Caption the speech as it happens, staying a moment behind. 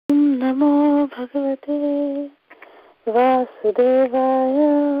Namo Bhagavate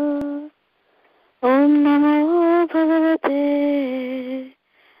Vasudevaya. Om Namo Bhagavate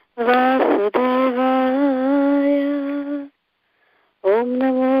Vasudevaya. Om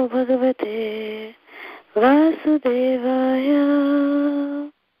Namo Bhagavate Vasudevaya.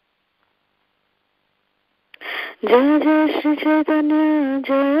 Jaya Jaya Shri Chaitanya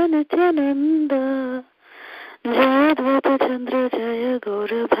Jaya Nityananda Jaya Advaita Chandra Jaya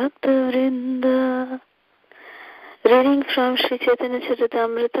Gaura Bhakta Vrinda. Reading from Sri Chaitanya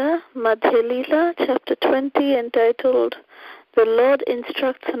Charitamrta, Madhya Lila, chapter 20, entitled The Lord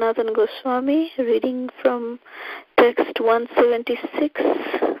Instructs Sanatana Goswami, reading from text 176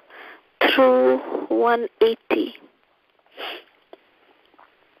 through 180.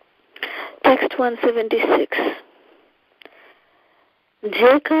 Text 176.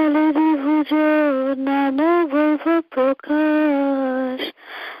 Je kale divujo namo vaibhav prakash,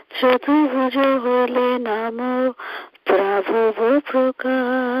 chaturvujo hole namo prabhavo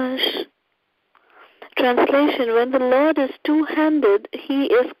prakash. Translation: When the Lord is two-handed, he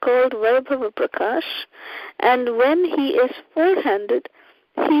is called Vaibhava Prakash, and when he is four-handed,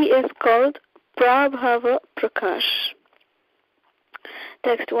 he is called Prabhava Prakash.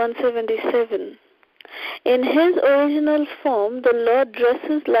 Text 177. In his original form, the Lord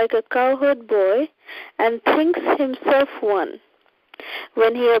dresses like a cowherd boy and thinks himself one.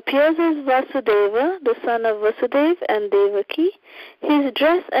 When he appears as Vasudeva, the son of Vasudeva and Devaki, his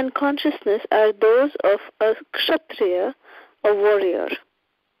dress and consciousness are those of a Kshatriya, a warrior.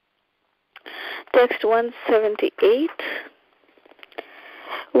 Text 178.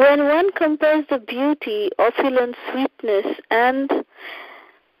 When one compares the beauty, opulent sweetness, and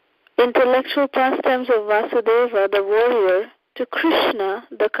intellectual pastimes of Vasudeva, the warrior, to Krishna,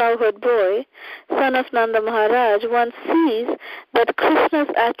 the cowherd boy, son of Nanda Maharaj, one sees that Krishna's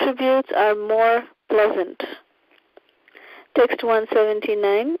attributes are more pleasant. Text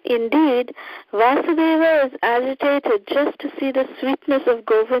 179. Indeed, Vasudeva is agitated just to see the sweetness of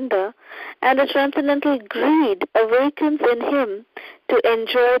Govinda, and a transcendental greed awakens in him to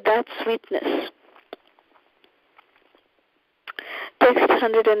enjoy that sweetness. Text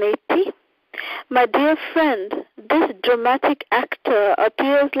 180. My dear friend, this dramatic actor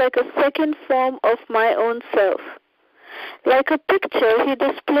appears like a second form of my own self. Like a picture, he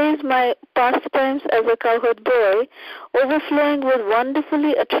displays my pastimes as a cowherd boy, overflowing with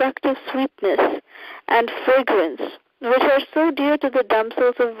wonderfully attractive sweetness and fragrance, which are so dear to the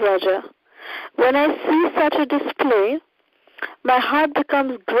damsels of Vraja. When I see such a display, my heart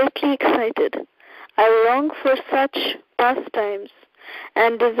becomes greatly excited. I long for such pastimes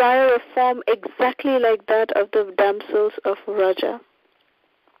and desire a form exactly like that of the damsels of Vraja.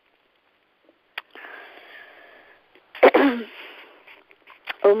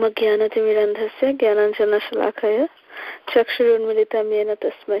 Om Jnanatimirandhasya Jnananjana Shalakaya Chakshurunmilitam Yena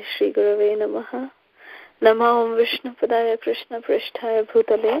Tasmai Shri Gurave Namaha. Namah Vishnu Padaya Krishna Prishtaya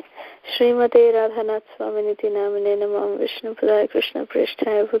Bhutale Srimate Radhanath Swaminiti Namane. Namah Vishnu Padaya Krishna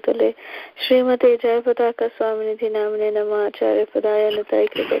Prishtaya Bhutale Srimate Jayapataka Swaminiti Namane. Namah Acharya Padaya Natai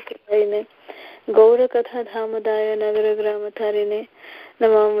Kripatayane Gaura Katha Dhamadaya Nagara Gramatarine.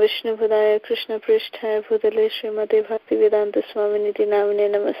 Namah Vishnu Padaya Krishna Prishtaya Bhutale Srimate Bhaktivedanta Swaminiti Namane.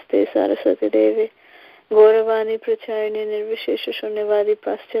 Namaste Saraswati Devi Gauravani Prachayane Nirvishesha Shunyavadi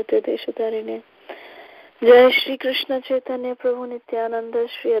Paschatya Deshatarine. Jai Shri Krishna Chaitanya Prabhu Nityananda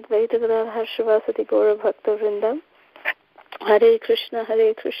Shri Advaita Gadadhar Shivasati Gaura Bhakta Vrindam. Hare Krishna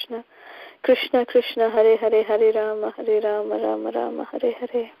Krishna Krishna Hare Hare Hare Rama Rama Rama Hare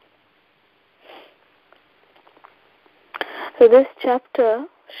Hare. So this chapter,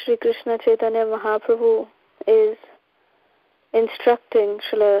 Shri Krishna Chaitanya Mahaprabhu is instructing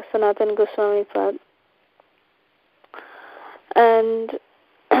Srila Sanatana Goswami Pad, and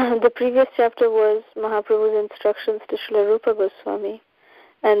the previous chapter was Mahaprabhu's instructions to Srila Rupa Goswami,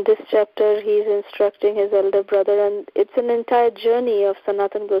 and this chapter he is instructing his elder brother, and it's an entire journey of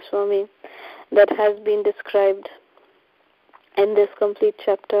Sanatana Goswami that has been described in this complete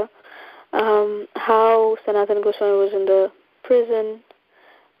chapter. How Sanatana Goswami was in the prison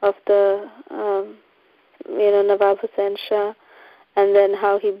of the Nawab Hussain Shah, and then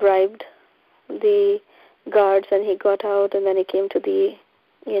how he bribed the guards and he got out, and then he came to the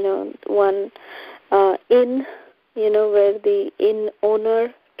one inn, where the inn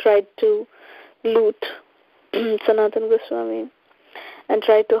owner tried to loot Sanatana Goswami and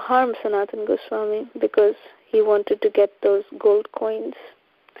tried to harm Sanatana Goswami because he wanted to get those gold coins.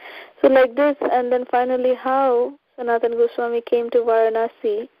 So like this, and then finally how Sanatana Goswami came to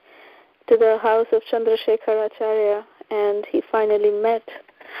Varanasi, to the house of Chandrasekhar Acharya, and he finally met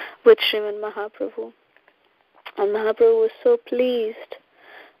with Sriman Mahaprabhu. And Mahaprabhu was so pleased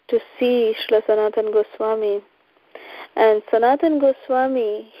to see Srila Sanatana Goswami. And Sanatana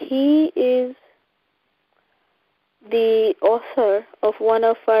Goswami, he is the author of one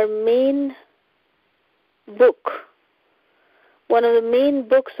of our main book, one of the main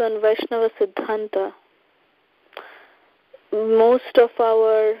books on Vaishnava Siddhanta. Most of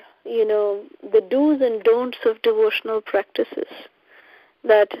our, the do's and don'ts of devotional practices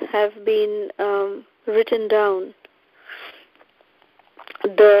that have been written down.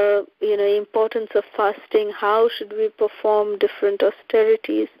 The importance of fasting, how should we perform different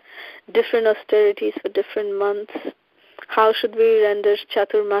austerities for different months, how should we render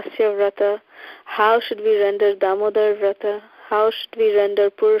Chaturmasya Vrata, how should we render Damodar Vrata, how should we render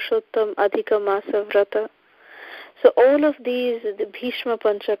Purushottam Adhika Masa Vrata. So all of these, the Bhishma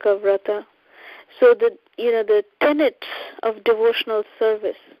Panchaka Vrata, so the tenets of devotional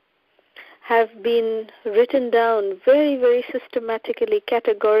service have been written down very, very systematically,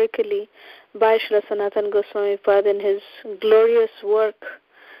 categorically by Srila Sanatana Goswami Pad in his glorious work,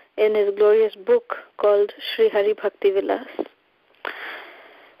 in his glorious book called Sri Hari Bhakti Vilas.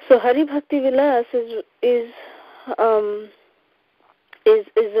 So Hari Bhakti Vilas is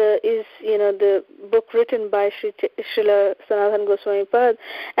the book written by Srila Sanatana Goswami Pad,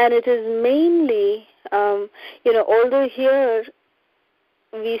 and it is mainly although here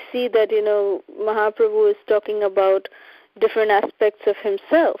we see that Mahaprabhu is talking about different aspects of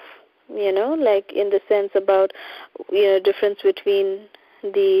himself, like in the sense about difference between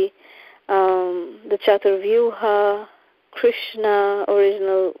the Chaturvyuha, Krishna,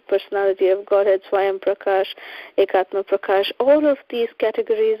 original personality of Godhead, Swayam Prakash, Ekatma Prakash. All of these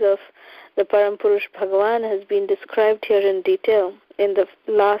categories of the Param Purush Bhagavan has been described here in detail in the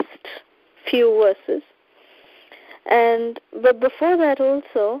last few verses. But before that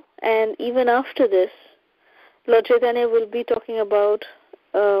also, and even after this, Lord Chaitanya will be talking about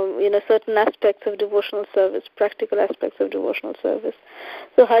certain aspects of devotional service, practical aspects of devotional service.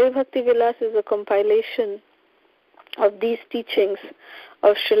 So Hari Bhakti Vilas is a compilation of these teachings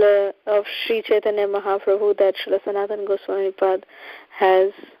of Sri Chaitanya Mahaprabhu that Srila Sanatana Goswami Pad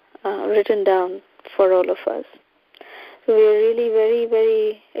has written down for all of us. So we are really very,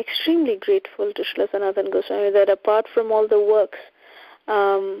 very extremely grateful to Srila Sanatana Goswami that apart from all the works,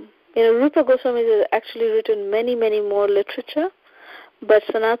 Rupa Goswami has actually written many, many more literature, but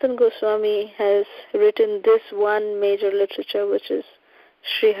Sanatana Goswami has written this one major literature, which is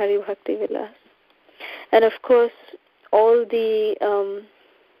Sri Hari Bhakti Vilas. And of course, all the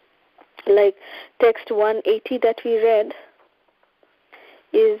text 180 that we read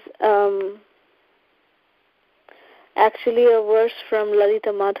is actually a verse from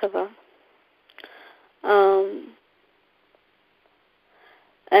Lalita Madhava.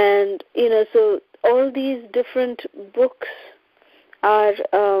 So all these different books are,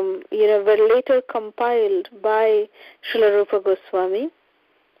 were later compiled by Srila Rupa Goswami.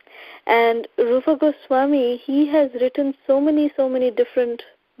 And Rupa Goswami, he has written so many different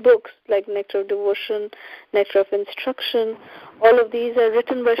books like Nectar of Devotion, Nectar of Instruction. All of these are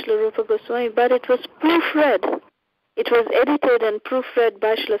written by Srila Rupa Goswami, but it was proofread. It was edited and proofread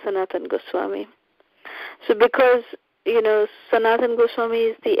by Srila Sanatana Goswami. So because, Sanatana Goswami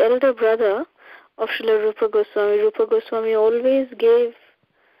is the elder brother of Srila Rupa Goswami always gave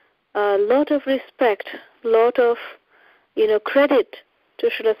a lot of respect, lot of, credit to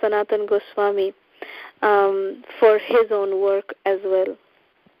Srila Sanatana Goswami for his own work as well.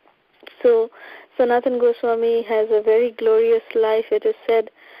 So Sanatana Goswami has a very glorious life. It is said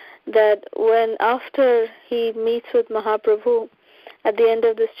that after he meets with Mahaprabhu, at the end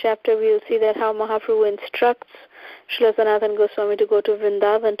of this chapter we will see that how Mahaprabhu instructs Srila Sanatana Goswami to go to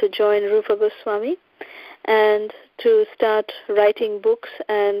Vrindavan to join Rupa Goswami and to start writing books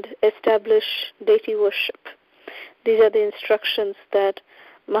and establish deity worship. These are the instructions that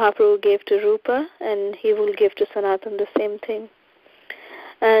Mahaprabhu gave to Rupa, and he will give to Sanatana the same thing.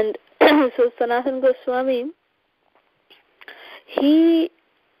 And so Sanatana Goswami, he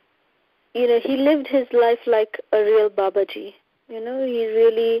lived his life like a real Babaji. He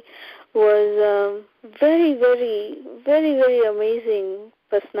really was very, very, very, very amazing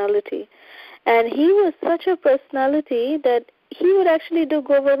personality. And he was such a personality that he would actually do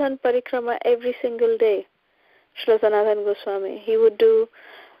Govardhan Parikrama every single day. Srila Sanatana Goswami, he would do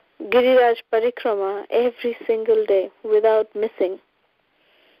Giriraj Parikrama every single day without missing.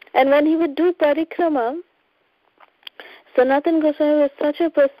 And when he would do Parikrama, Sanatana Goswami was such a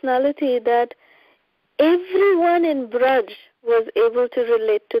personality that everyone in Braj was able to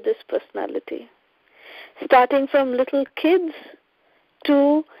relate to this personality. Starting from little kids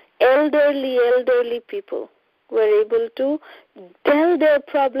to elderly people, were able to tell their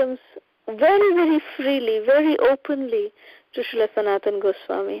problems very, very freely, very openly to Srila Sanatana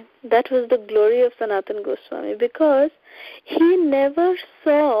Goswami. That was the glory of Sanatana Goswami, because he never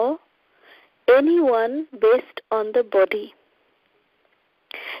saw anyone based on the body.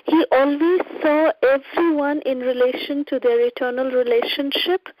 He always saw everyone in relation to their eternal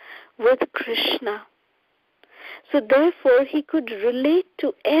relationship with Krishna. So therefore, he could relate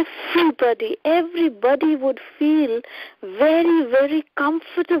to everybody. Everybody would feel very, very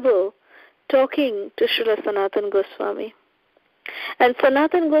comfortable talking to Srila Sanatana Goswami. And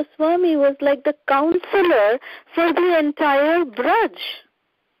Sanatana Goswami was like the counselor for the entire Braj.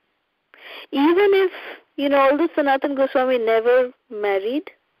 Even if, although Sanatana Goswami never married,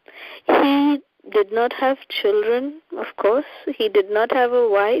 he did not have children, of course. He did not have a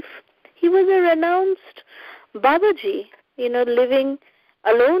wife. He was a renounced Babaji, living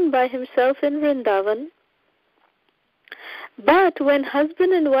alone by himself in Vrindavan. But when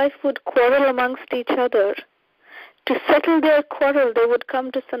husband and wife would quarrel amongst each other, to settle their quarrel, they would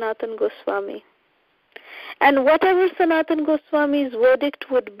come to Sanatana Goswami. And whatever Sanatana Goswami's verdict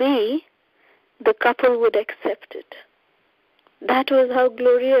would be, the couple would accept it. That was how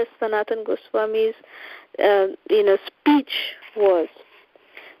glorious Sanatana Goswami's, speech was.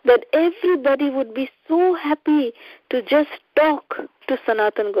 That everybody would be so happy to just talk to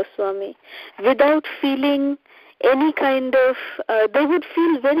Sanatana Goswami without feeling any kind of, they would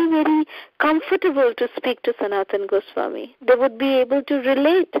feel very, very comfortable to speak to Sanatana Goswami. They would be able to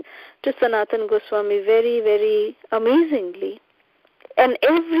relate to Sanatana Goswami very, very amazingly. And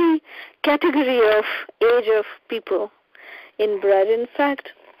every category of age of people in Braj. In fact,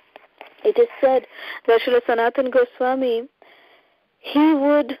 it is said that Srila Sanatana Goswami, he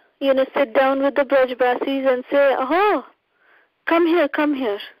would, sit down with the Brajbasis and say, "Oh, come here, come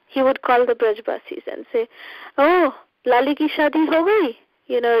here." He would call the Brajbasis and say, "Oh, Lali ki shadi ho gayi?"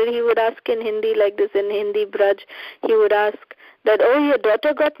 He would ask in Hindi like this, in Hindi Braj. He would ask that, "Oh, your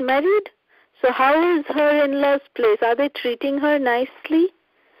daughter got married? So how is her in-laws' place? Are they treating her nicely?"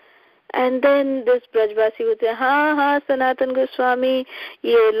 And then this Brajbasi would say, "Ha, Sanatana Goswami,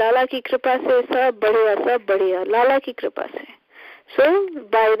 ye Lala ki kripa se sab badhiya, Lala ki kripa se." So,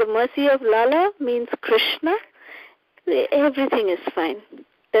 by the mercy of Lala means Krishna, everything is fine.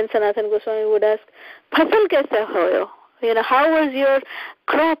 Then Sanatana Goswami would ask, "Fasal kaisa hoyo?" How was your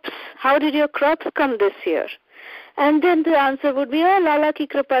crops? How did your crops come this year? And then the answer would be, "Oh, Lala ki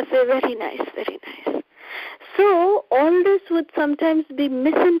kripa se, very nice, very nice." So all this would sometimes be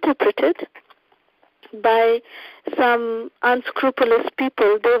misinterpreted by some unscrupulous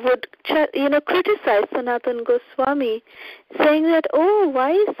people. They would, criticize Sanatana Goswami, saying that, "Oh,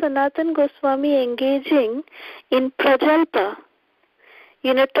 why is Sanatana Goswami engaging in prajalpa?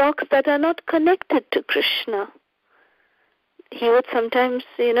 Talks that are not connected to Krishna." He would sometimes,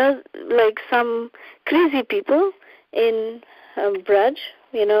 like some crazy people in Braj,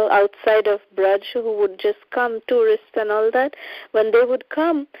 outside of Braj, who would just come, tourists and all that. When they would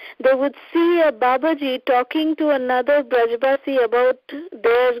come, they would see a Babaji talking to another Brajbasi about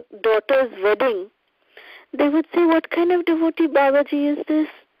their daughter's wedding. They would say, "What kind of devotee Babaji is this?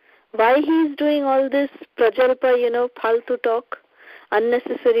 Why he is doing all this prajalpa, phaltu talk,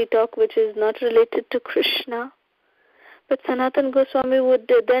 unnecessary talk which is not related to Krishna?" But Sanatana Goswami would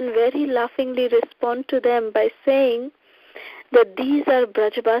then very laughingly respond to them by saying that these are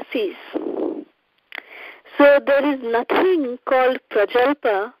Brajbasis. So there is nothing called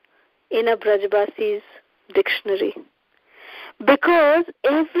prajalpa in a Brajbasi's dictionary. Because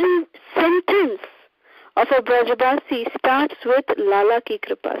every sentence of a Brajbasi starts with Lala ki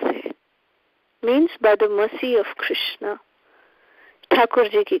kripa se. Means by the mercy of Krishna.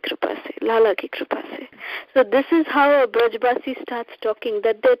 Thakurji ki kripa se, Lala ki kripa se. So this is how a Brajbasi starts talking,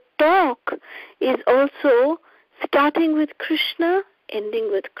 that their talk is also starting with Krishna,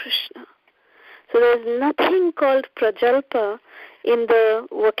 ending with Krishna. So there is nothing called prajalpa in the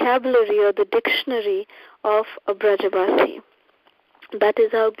vocabulary or the dictionary of a Brajbasi. That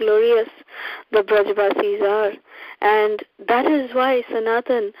is how glorious the Brajbasis are. And that is why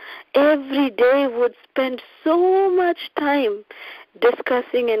Sanatan every day would spend so much time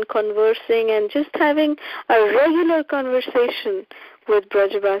discussing and conversing and just having a regular conversation with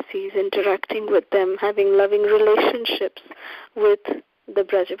Brajbasis, interacting with them, having loving relationships with the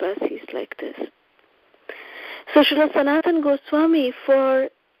Brajbasis like this. So Srila Sanatana Goswami, for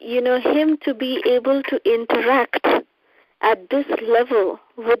him to be able to interact at this level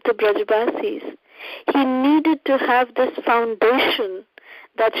with the Brajbasis, he needed to have this foundation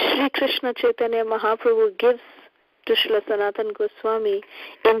that Sri Krishna Chaitanya Mahaprabhu gives to to Srila Sanatana Goswami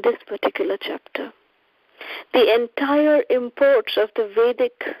in this particular chapter. The entire import of the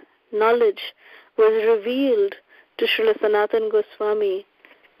Vedic knowledge was revealed to Srila Sanatana Goswami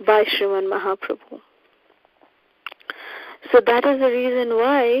by Sriman Mahaprabhu. So that is the reason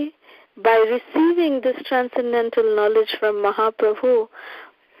why, by receiving this transcendental knowledge from Mahaprabhu,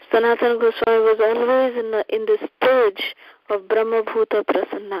 Sanatana Goswami was always in the stage of Brahma Bhuta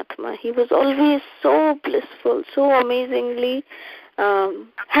Prasannatma. He was always so blissful, so amazingly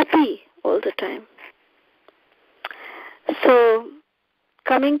happy all the time. So,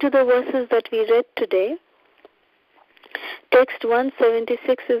 coming to the verses that we read today, text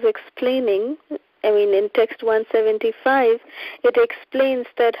 176 is explaining, in text 175, it explains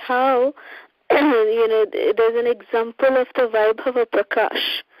that how, there's an example of the Vaibhava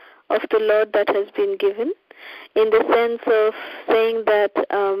Prakash of the Lord that has been given, in the sense of saying that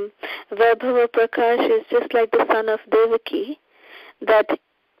Vaibhava Prakash is just like the son of Devaki, that,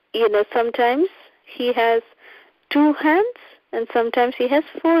 sometimes he has 2 hands and sometimes he has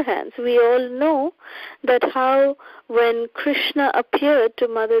 4 hands. We all know that how when Krishna appeared to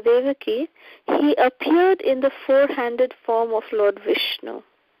Mother Devaki, he appeared in the 4-handed form of Lord Vishnu.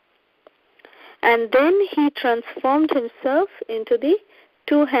 And then he transformed himself into the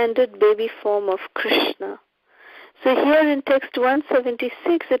 2-handed baby form of Krishna. So here in text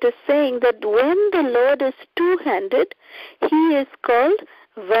 176, it is saying that when the Lord is 2-handed, he is called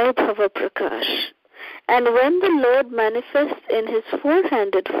Vaibhava Prakash. And when the Lord manifests in his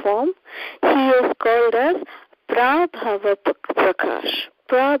 4-handed form, he is called as Prabhava Prakash.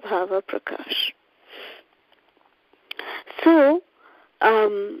 Prabhava Prakash. So,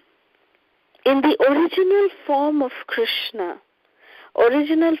 in the original form of Krishna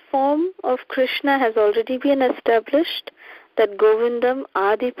has already been established, that Govindam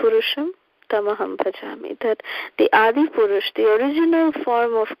Adi Purusham Tamaham Bhajami, that the Adi Purush, the original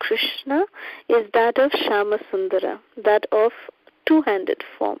form of Krishna, is that of Shama Sundara, that of 2-handed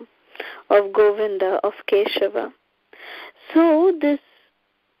form of Govinda, of Keshava. So this,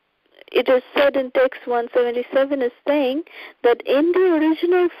 it is said in text 177 is saying that in the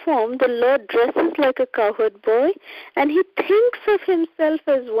original form, the Lord dresses like a cowherd boy, and he thinks of himself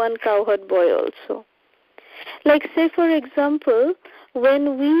as one cowherd boy also. Like, say, for example,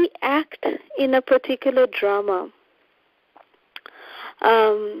 when we act in a particular drama,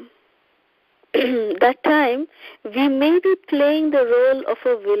 that time we may be playing the role of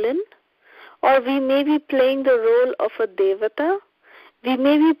a villain, or we may be playing the role of a devata, we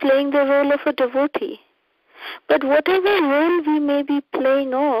may be playing the role of a devotee. But whatever role we may be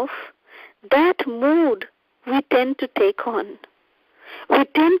playing off, that mood we tend to take on. We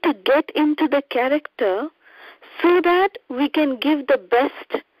tend to get into the character so that we can give the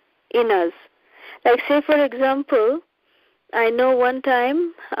best in us. Like, say, for example, I know one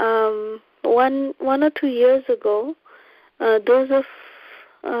time, 1 or 2 years ago, those of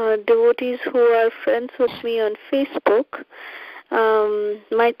devotees who are friends with me on Facebook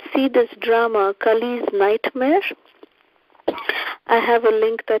might see this drama, Kali's Nightmare. I have a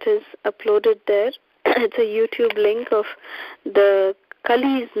link that is uploaded there. It's a YouTube link of the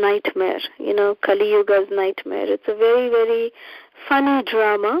Kali's Nightmare, Kali Yuga's Nightmare. It's a very, very funny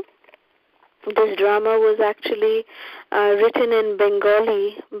drama. This drama was actually written in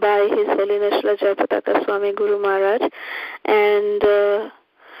Bengali by His Holiness Srila Jayapataka Swami Guru Maharaj. And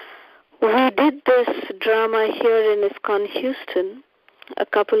we did this drama here in ISKCON Houston a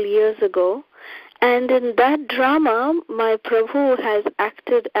couple years ago. And in that drama, my Prabhu has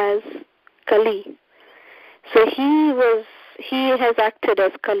acted as Kali. So he has acted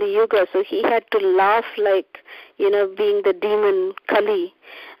as Kali Yuga, so he had to laugh like, being the demon Kali.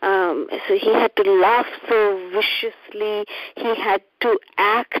 So he had to laugh so viciously. He had to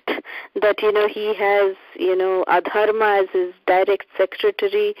act that, he has, Adharma as his direct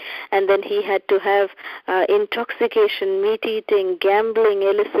secretary, and then he had to have intoxication, meat eating, gambling,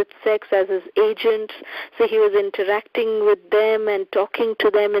 illicit sex as his agents. So he was interacting with them and talking to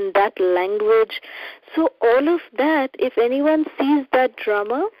them in that language. So all of that, if anyone sees that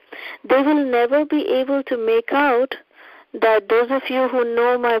drama, they will never be able to make out that those of you who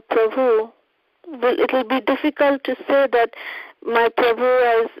know my Prabhu, it will be difficult to say that my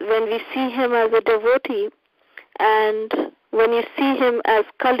Prabhu, when we see him as a devotee and when you see him as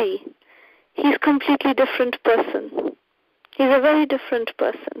Kali, he's a completely different person. He's a very different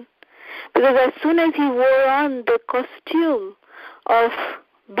person. Because as soon as he wore on the costume of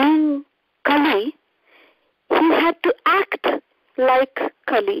being Kali, he had to act like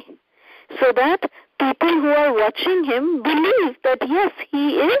Kali, so that people who are watching him believe that yes,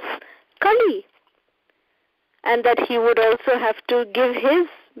 he is Kali. and that he would also have to give his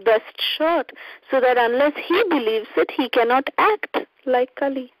best shot, so that unless he believes it, he cannot act like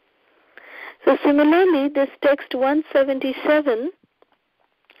Kali. So similarly, this text 177,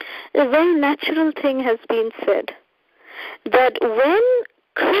 a very natural thing has been said, that when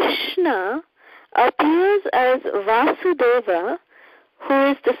Krishna appears as Vasudeva,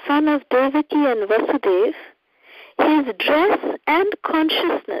 who is the son of Devaki and Vasudev, his dress and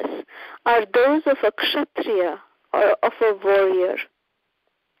consciousness are those of a kshatriya or of a warrior.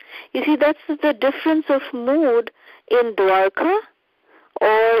 You see, that's the difference of mood in Dwarka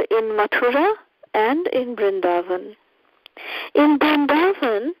or in Mathura and in Vrindavan. In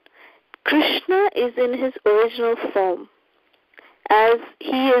Vrindavan, Krishna is in his original form. As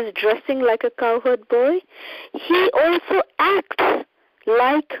he is dressing like a cowherd boy, he also acts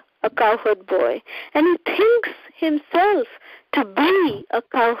like a cowherd boy, and he thinks himself to be a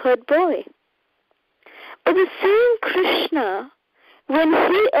cowherd boy. But the same Krishna, when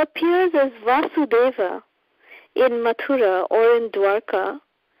he appears as Vasudeva in Mathura or in Dwarka,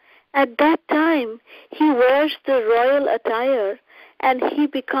 at that time he wears the royal attire and he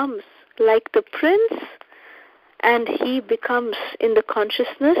becomes like the prince, and he becomes in the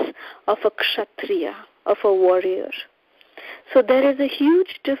consciousness of a kshatriya, of a warrior. So there is a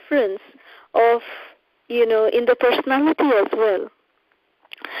huge difference of, in the personality as well.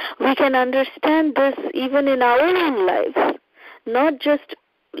 We can understand this even in our own lives. Not just,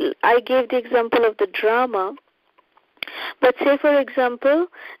 I gave the example of the drama, but say for example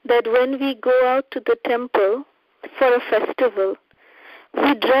that when we go out to the temple for a festival,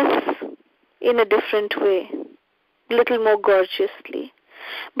 we dress in a different way, a little more gorgeously.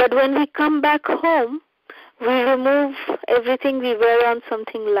 But when we come back home, we remove everything, we wear on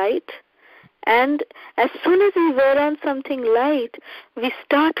something light, and as soon as we wear on something light, we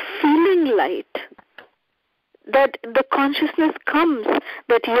start feeling light. That the consciousness comes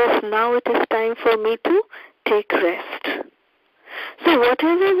that yes, now it is time for me to take rest. So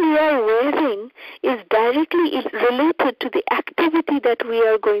whatever we are wearing is directly related to the activity that we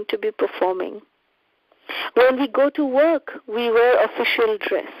are going to be performing. When we go to work, we wear official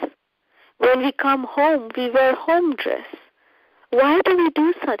dress. When we come home, we wear home dress. Why do we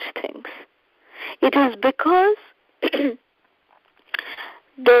do such things? It is because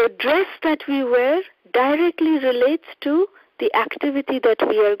the dress that we wear directly relates to the activity that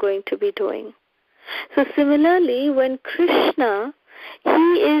we are going to be doing. So similarly, when Krishna, he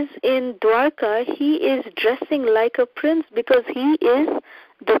is in Dwarka, he is dressing like a prince because he is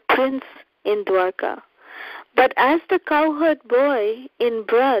the prince in Dwarka. But as the cowherd boy in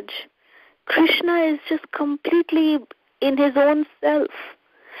Braj, Krishna is just completely in his own self.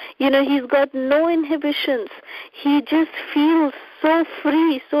 He's got no inhibitions. He just feels so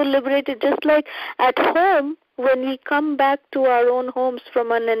free, so liberated, just like at home when we come back to our own homes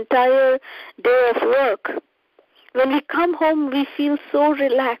from an entire day of work. When we come home, we feel so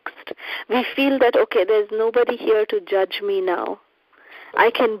relaxed. We feel that, okay, there's nobody here to judge me now.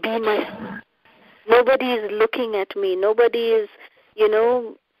 I can be myself. Nobody is looking at me. Nobody is,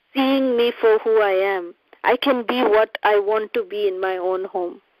 seeing me for who I am. I can be what I want to be in my own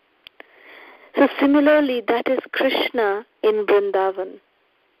home. So similarly, that is Krishna in Vrindavan.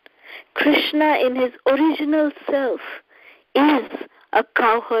 Krishna in his original self is a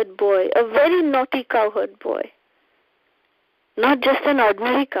cowherd boy, a very naughty cowherd boy. Not just an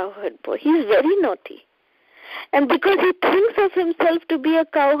ordinary cowherd boy. He's very naughty. And because he thinks of himself to be a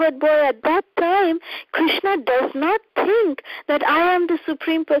cowherd boy at that time, Krishna does not think that I am the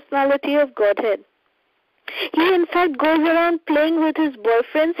Supreme Personality of Godhead. He in fact goes around playing with his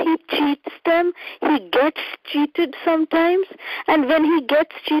boyfriends, he cheats them, he gets cheated sometimes, and when he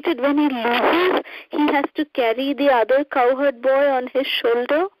gets cheated, when he loses, he has to carry the other cowherd boy on his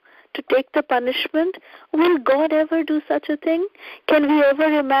shoulder to take the punishment. Will God ever do such a thing? Can we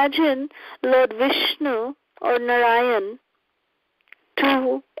ever imagine Lord Vishnu or Narayan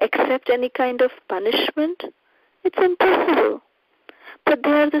to accept any kind of punishment? It's impossible. But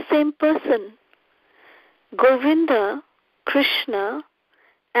they are the same person. Govinda, Krishna,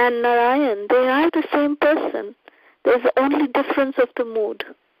 and Narayan, they are the same person. There's only difference of the mood.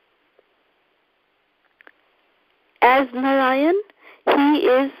 As Narayan, he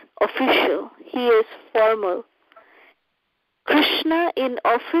is official, he is formal. Krishna in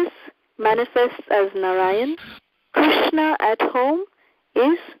office manifests as Narayan. Krishna at home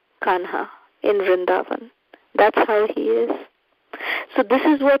is Kanha in Vrindavan. That's how he is. So this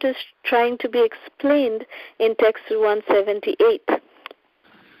is what is trying to be explained in text 178.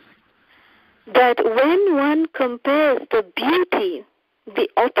 That when one compares the beauty, the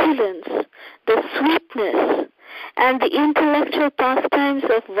opulence, the sweetness, and the intellectual pastimes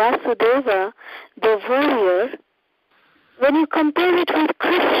of Vasudeva, the warrior, when you compare it with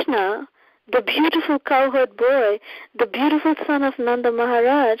Krishna, the beautiful cowherd boy, the beautiful son of Nanda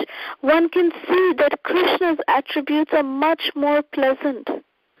Maharaj, one can see that Krishna's attributes are much more pleasant.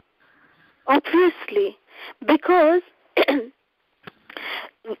 Obviously, because in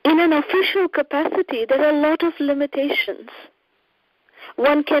an official capacity, there are a lot of limitations.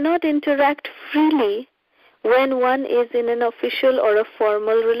 One cannot interact freely when one is in an official or a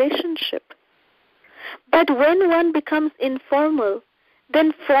formal relationship. But when one becomes informal,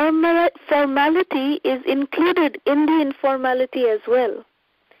 then formality is included in the informality as well.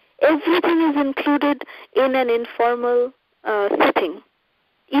 Everything is included in an informal setting.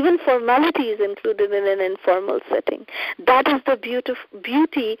 Even formality is included in an informal setting. That is the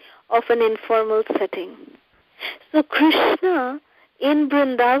beauty of an informal setting. So Krishna in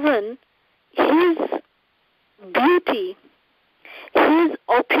Vrindavan, his beauty, his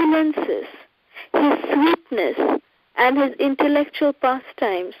opulences, his sweetness, and his intellectual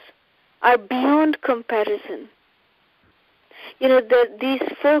pastimes are beyond comparison. You know, these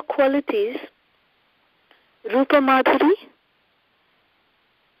four qualities, Rupa Madhuri,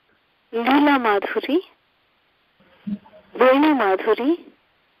 Lila Madhuri, Venu Madhuri,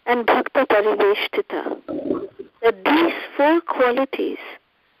 and Bhakta Pariveshtita. That these four qualities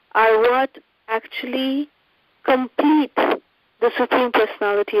are what actually complete the Supreme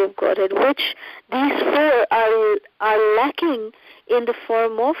Personality of Godhead, which these four are lacking in the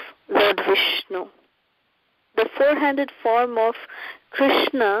form of Lord Vishnu. The four-handed form of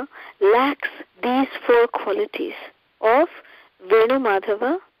Krishna lacks these four qualities of Venu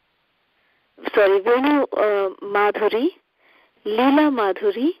Madhuri, Lila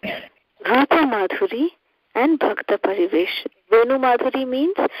Madhuri, Rupa Madhuri, and Bhakta Parivesh. Venu Madhuri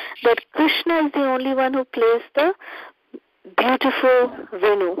means that Krishna is the only one who plays the beautiful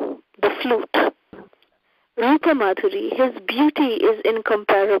Venu, the flute. Rupa Madhuri, his beauty is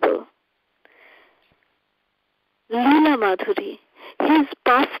incomparable. Lila Madhuri, his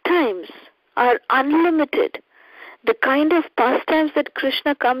pastimes are unlimited. The kind of pastimes that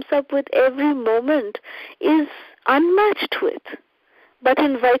Krishna comes up with every moment is unmatched with. But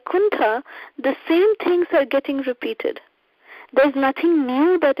in Vaikuntha, the same things are getting repeated. There's nothing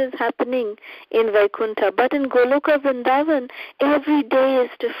new that is happening in Vaikuntha. But in Goloka Vrindavan, every day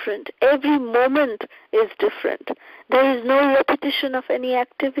is different. Every moment is different. There is no repetition of any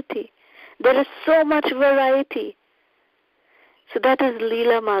activity. There is so much variety. So that is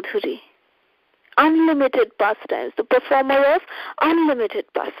Leela Madhuri. Unlimited pastimes. The performer of unlimited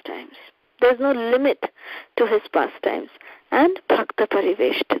pastimes. There's no limit to his pastimes. And Bhakta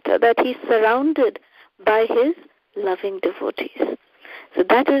Pariveshtita, that he's surrounded by his loving devotees. So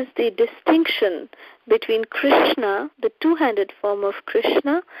that is the distinction between Krishna, the two-handed form of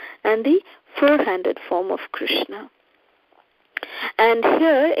Krishna, and the four-handed form of Krishna. And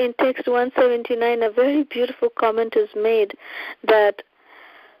here in text 179, a very beautiful comment is made that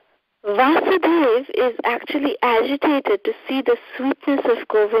Vasudeva is actually agitated to see the sweetness of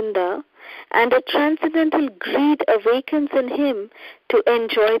Govinda, and a transcendental greed awakens in him to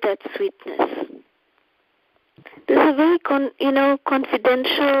enjoy that sweetness. This is a very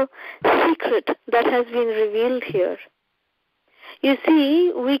confidential secret that has been revealed here. You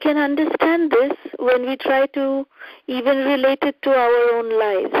see, we can understand this when we try to even relate it to our own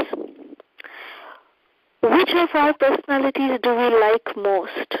lives. Which of our personalities do we like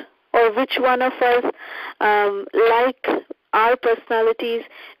most? Or which one of us like our personalities?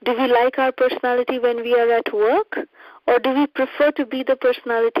 Do we like our personality when we are at work? Or do we prefer to be the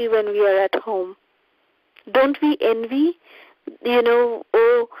personality when we are at home? Don't we envy?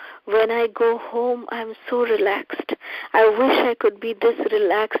 When I go home, I'm so relaxed. I wish I could be this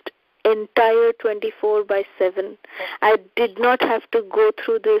relaxed entire 24/7. I did not have to go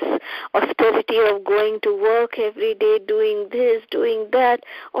through this austerity of going to work every day, doing this, doing that,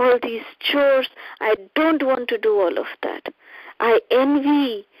 all these chores. I don't want to do all of that. I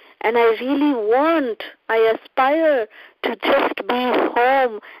envy and I aspire to just be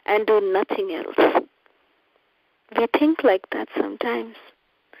home and do nothing else. We think like that sometimes.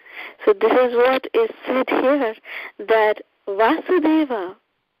 So this is what is said here, that Vasudeva,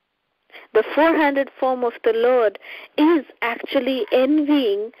 the four-handed form of the Lord, is actually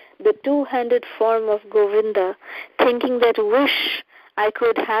envying the two-handed form of Govinda, thinking that wish I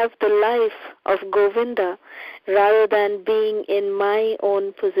could have the life of Govinda rather than being in my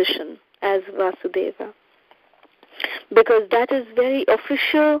own position as Vasudeva. Because that is very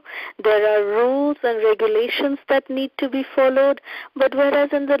official, there are rules and regulations that need to be followed, but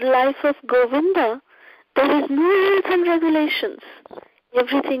whereas in the life of Govinda, There is no rules and regulations.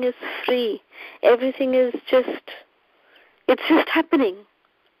 Everything is free. Everything is it's just happening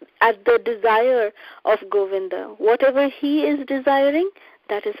at the desire of Govinda. Whatever he is desiring,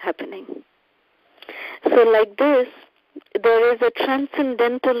 that is happening. So like this, there is a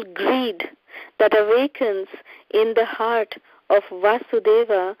transcendental greed that awakens in the heart of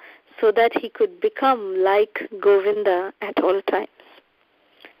Vasudeva so that he could become like Govinda at all times.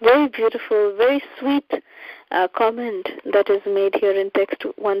 Very beautiful, very sweet comment that is made here in text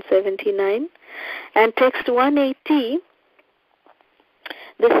 179. And text 180,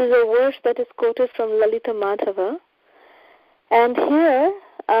 this is a verse that is quoted from Lalita Madhava. And here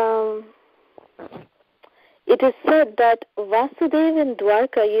it is said that Vasudeva in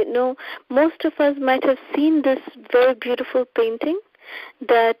Dwarka, most of us might have seen this very beautiful painting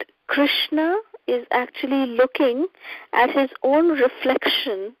that Krishna is actually looking at his own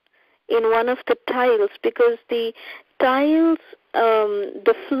reflection in one of the tiles, because the tiles,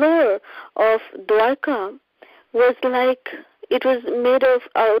 the floor of Dwarka was like, it was made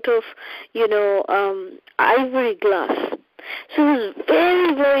out of ivory glass. So it was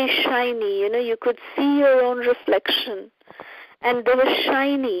very, very shiny. You could see your own reflection, and they were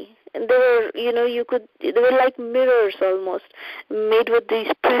shiny. And they were, they were like mirrors almost, made with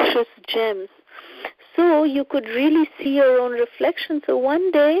these precious gems. So you could really see your own reflection. So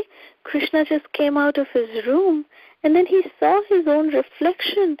one day, Krishna just came out of his room, and then he saw his own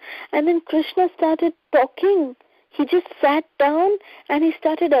reflection. And then Krishna started talking. He just sat down and he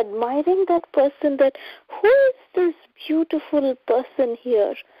started admiring that person, that who is this beautiful person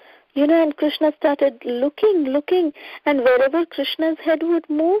here? And Krishna started looking, and wherever Krishna's head would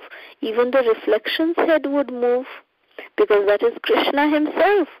move, even the reflection's head would move, because that is Krishna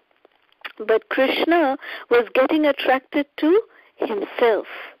himself. But Krishna was getting attracted to himself.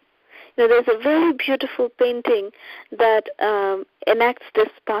 There's a very beautiful painting that enacts this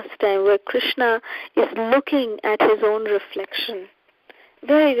pastime where Krishna is looking at his own reflection.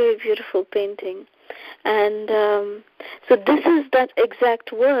 Very, very beautiful painting. And so this is that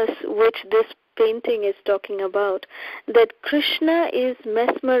exact verse which this painting is talking about, that Krishna is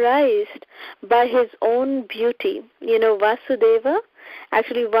mesmerized by his own beauty. Vasudeva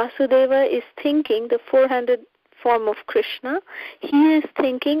is thinking, the four-handed form of Krishna, he is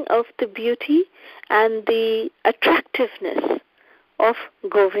thinking of the beauty and the attractiveness of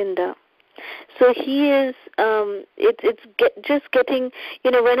Govinda. So he is, just getting,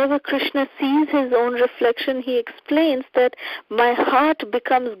 whenever Krishna sees his own reflection, he explains that my heart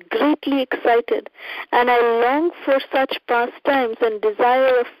becomes greatly excited, and I long for such pastimes and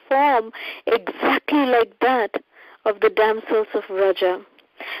desire a form exactly like that of the damsels of Vraja.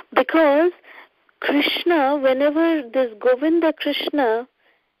 Because Krishna, whenever this Govinda Krishna,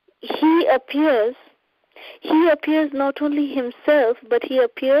 he appears not only himself, but he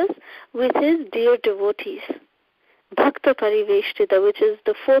appears with his dear devotees. Bhakta Pariveshtita, which is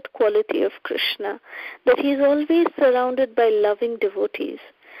the fourth quality of Krishna, that he is always surrounded by loving devotees.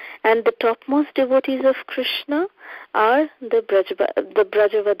 And the topmost devotees of Krishna are the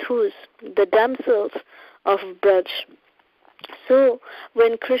Brajavadhus, the damsels of Braj. So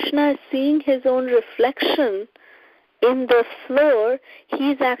when Krishna is seeing his own reflection in the floor,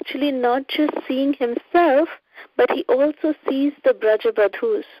 he is actually not just seeing himself, but he also sees the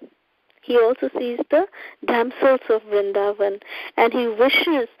Brajabadhus. He also sees the damsels of Vrindavan, and he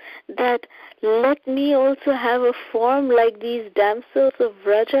wishes that let me also have a form like these damsels of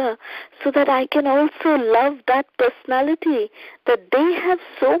Vraja, so that I can also love that personality, that they have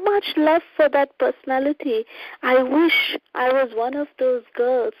so much love for that personality. I wish I was one of those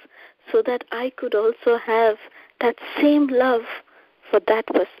girls, so that I could also have that same love for that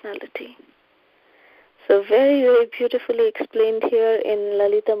personality. So very, very beautifully explained here in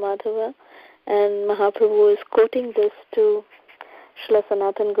Lalita Madhava, and Mahaprabhu is quoting this to Srila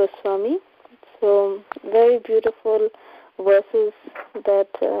Sanatana Goswami. So very beautiful verses that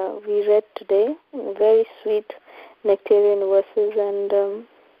we read today, very sweet nectarian verses, and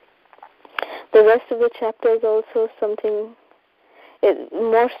the rest of the chapter is also something,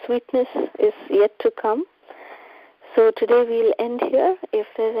 more sweetness is yet to come. So today we'll end here. If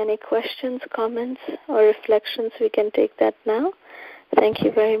there's any questions, comments, or reflections, we can take that now. Thank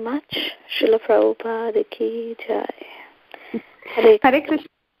you very much. Srila Prabhupada Ki Jai. Hare Krishna.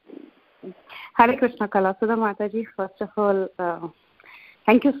 Hare Krishna, Kalasudha Mataji. First of all,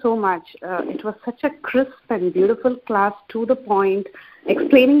 thank you so much. It was such a crisp and beautiful class, to the point,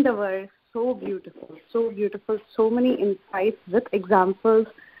 explaining the verse. So beautiful, so many insights with examples.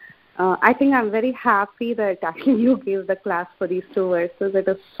 I think I'm very happy that actually you gave the class for these two verses. It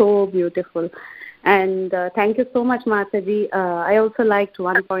is so beautiful. And thank you so much, Mataji. I also liked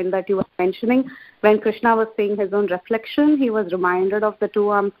one point that you were mentioning. When Krishna was saying his own reflection, he was reminded of the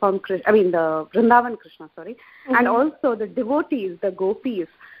two-armed form, the Vrindavan Krishna, sorry, and also the devotees, the gopis.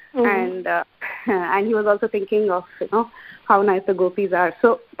 And he was also thinking of, how nice the gopis are.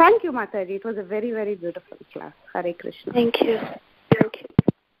 So thank you, Mataji. It was a very, very beautiful class. Hare Krishna. Thank you. Thank you.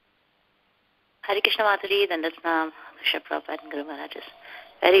 Hare Krishna, Mataji. Dandatnam, Krishna Prabhupada and Guru Maharaj's.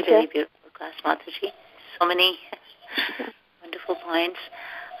 Very, very beautiful class, Mataji. So many wonderful points.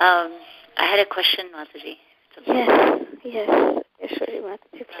 I had a question, Mataji. Yes, Ishwari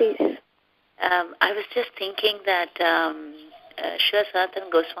Mataji, please. I was just thinking that Srila Sanatana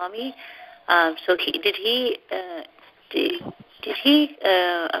Goswami, so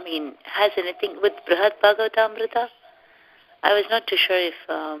has anything with Brihad Bhagavatamrita? I was not too sure if,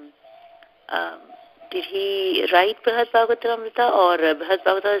 did he write Brihad Bhagavatamrita or Brihad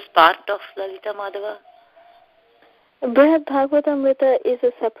Bhagavatamrita is part of Lalita Madhava? Brihad Bhagavatamrita is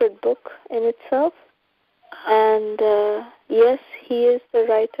a separate book in itself. And yes, he is the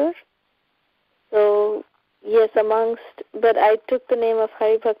writer. So, yes, but I took the name of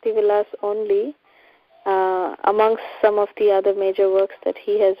Hari Bhakti Vilas only amongst some of the other major works that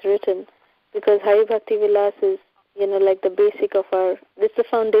he has written, because Hari Bhakti Vilas is, like the basic of it's the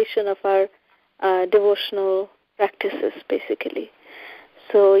foundation of our devotional practices, basically.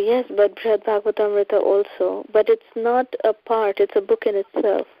 So, yes, but Brihad Bhagavatamrita also, but it's not a part, it's a book in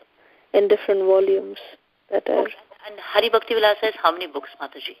itself, in different volumes that are... And Hari Bhakti Vilas has how many books,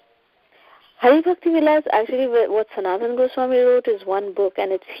 Mataji? Hari Bhakti Vilas, actually, what Sanatana Goswami wrote is one book,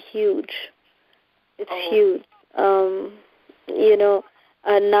 and it's huge. It's huge.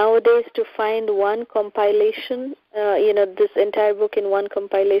 Nowadays, to find one compilation, this entire book in one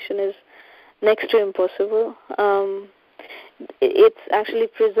compilation is next to impossible. It's actually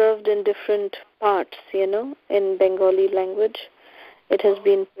preserved in different parts, in Bengali language. It has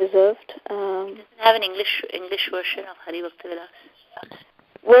been preserved. Does it have an English version of Hari Bhakti Vilas?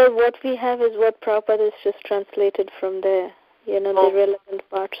 Well, what we have is what Prabhupada has just translated from there, the relevant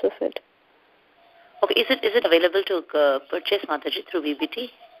parts of it. Okay, is it available to purchase, Mataji, through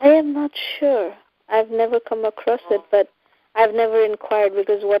BBT? I am not sure. I've never come across it, but I've never inquired,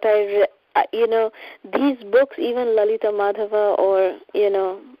 because what I these books, even Lalita Madhava or,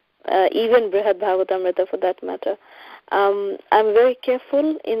 even Brihad Bhagavatamrita for that matter, I'm very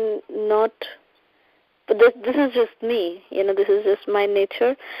careful in not... This is just me, this is just my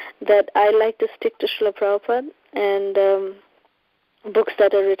nature, that I like to stick to Srila Prabhupada and books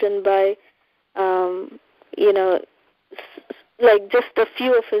that are written by, like just a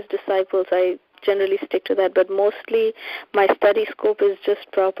few of his disciples. I generally stick to that, but mostly my study scope is just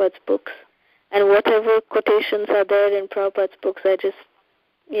Prabhupada's books. And whatever quotations are there in Prabhupada's books, I just,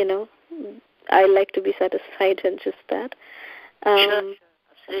 I like to be satisfied in just that. Sure.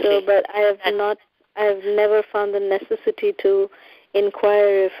 So, but I have never found the necessity to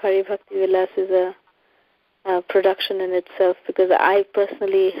inquire if Hari Bhakti Vilas is a production in itself, because I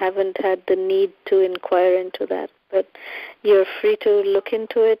personally haven't had the need to inquire into that. But you're free to look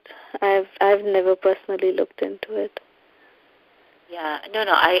into it. I've never personally looked into it. Yeah, no,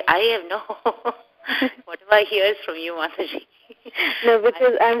 I have no. Whatever I hear is from you, Mataji. No,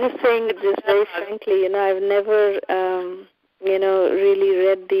 because I'm just saying this very frankly. I've never, really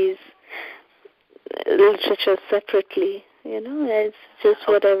read these literature separately. It's just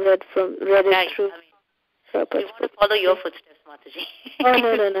what I've read through. We want to follow your footsteps, Mataji.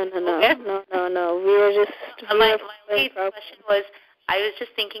 Oh, no. We are just... My only question was, I was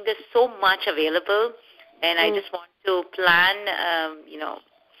just thinking there's so much available, and I just want to plan,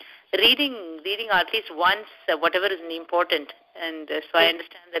 reading at least once, whatever is important. And so I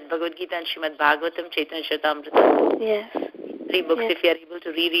understand that Bhagavad Gita and Srimad Bhagavatam, Chaitanya, Charitamrta. Yes. 3 books. Yes. If you are able to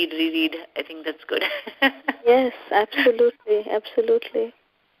reread, I think that's good. Yes, absolutely.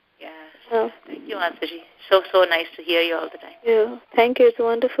 Yeah. Oh. Thank you, Mataji. So nice to hear you all the time. Yeah. Thank you. It's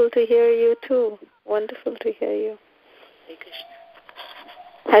wonderful to hear you too. Wonderful to hear you.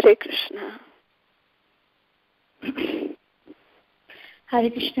 Hare Krishna. Hare Krishna. Hare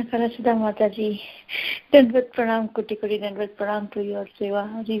Krishna, Kalasudha Mataji. Dandvat pranam, koti dandvat pranam to your seva.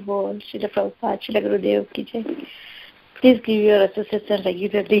 Hari Bol, Srila Prabhupada, Srila Gurudev ki jai. Please give your association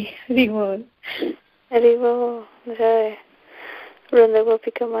regularly. Hari Bol. Hari Bol. Jai. Vrunda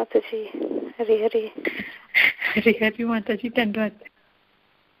Gopika Mataji. Hari Hari. Hari Hari Mataji. Dandvat.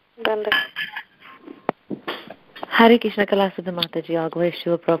 Hare Krishna, Kalasudha Mataji. All glory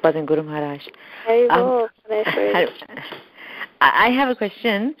to Prabhupada and Guru Maharaj. Hari Bol. I have a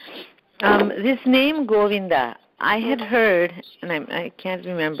question. This name Govinda, I had heard, and I can't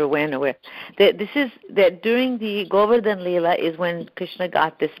remember when or where, that during the Govardhan Lila is when Krishna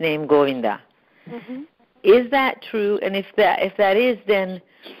got this name Govinda. Mm-hmm. Is that true? And if that is, then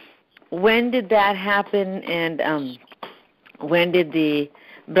when did that happen? And when did the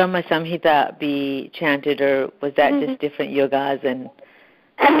Brahma Samhita be chanted, or was that just different yogas? And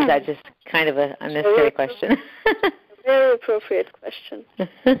is that just kind of an unnecessary question? Very appropriate question.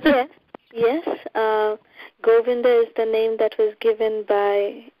 Yes. Govinda is the name that was given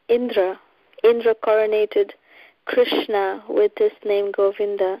by Indra. Indra coronated Krishna with this name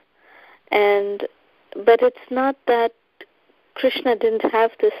Govinda. But it's not that Krishna didn't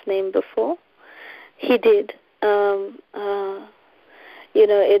have this name before. He did.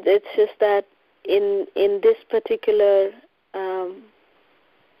 It's just that in this particular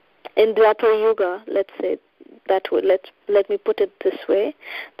in Dwapar Yuga, let's say let me put it this way,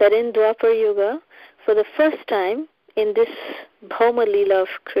 that in Dwapar Yuga, for the first time in this Bhauma Lila of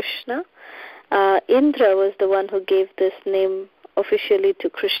Krishna, Indra was the one who gave this name officially to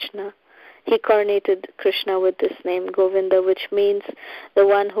Krishna. He coronated Krishna with this name Govinda, which means the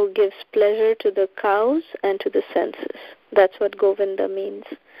one who gives pleasure to the cows and to the senses. That's what Govinda means.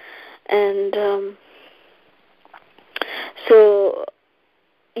 And so,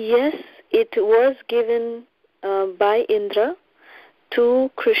 yes, it was given by Indra to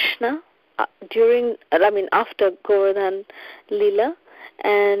Krishna after Govardhan Lila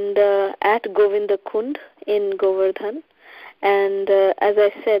and at Govinda Kund in Govardhan. And as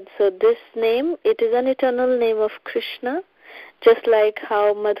I said, so this name, it is an eternal name of Krishna, just like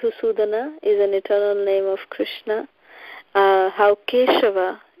how Madhusudana is an eternal name of Krishna, how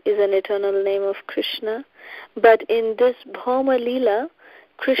Keshava is an eternal name of Krishna. But in this Bhauma Lila,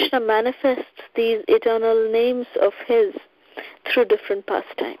 Krishna manifests these eternal names of his through different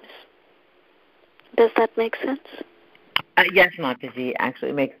pastimes. Does that make sense? Yes, Mataji. Actually,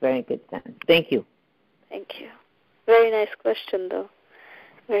 it makes very good sense. Thank you. Thank you. Very nice question, though.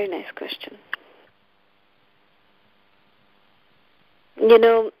 Very nice question. In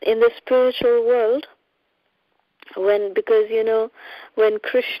the spiritual world, when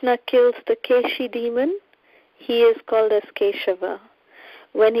Krishna kills the Keshi demon, he is called as Keshava.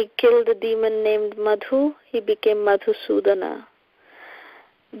 When he killed the demon named Madhu, he became Madhusudana.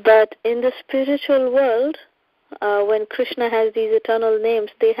 But in the spiritual world, when Krishna has these eternal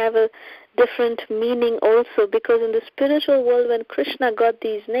names, they have a different meaning also, because in the spiritual world, when Krishna got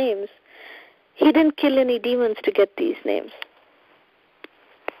these names, he didn't kill any demons to get these names.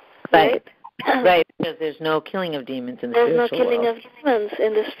 Right. Right, because there's no killing of demons in the spiritual world. There's no killing of demons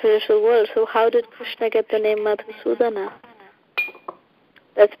in the spiritual world. So how did Krishna get the name Madhusudana?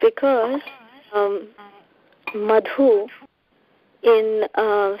 That's because Madhu in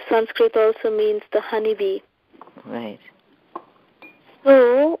Sanskrit also means the honeybee. Right.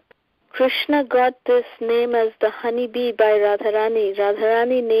 So Krishna got this name as the honeybee by Radharani.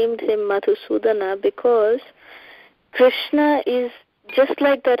 Radharani named him Madhusudana because Krishna is just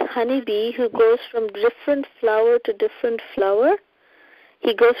like that honeybee who goes from different flower to different flower.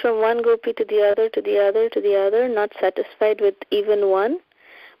 He goes from one gopi to the other, to the other, to the other, not satisfied with even one.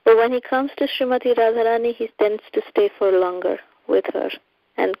 But when he comes to Srimati Radharani, he tends to stay for longer with her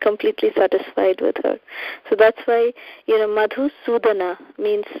and completely satisfied with her. So that's why, Madhusudana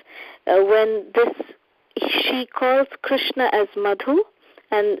means she calls Krishna as Madhu,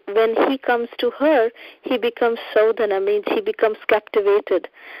 and when he comes to her, he becomes Saudana, means he becomes captivated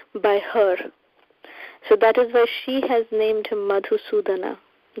by her. So that is why she has named him Madhusudana.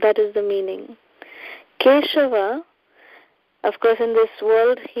 That is the meaning. Keshava, of course, in this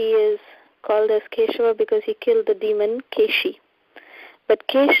world, he is called as Keshava because he killed the demon Keshi. But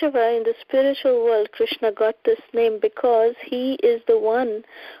Keshava, in the spiritual world, Krishna got this name because he is the one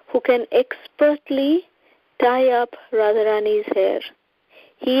who can expertly tie up Radharani's hair.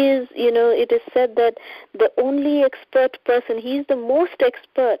 He is, it is said that the only expert person, he is the most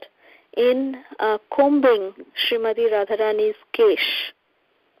expert in combing Srimati Radharani's kesh,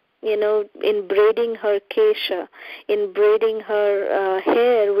 in braiding her kesha, in braiding her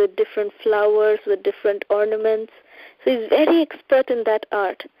hair with different flowers, with different ornaments. So he's very expert in that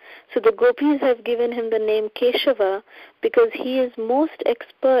art. So the gopis have given him the name Keshava because he is most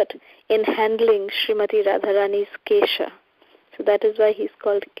expert in handling Srimati Radharani's kesha. So that is why he's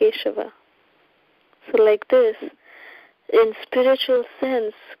called Keshava. So like this, in spiritual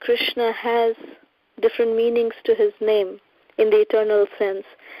sense, Krishna has different meanings to his name in the eternal sense.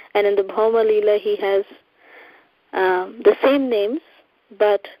 And in the Bhauma Lila, he has the same names,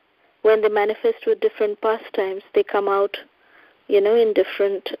 but when they manifest with different pastimes, they come out, in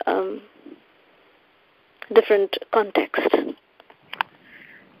different different context.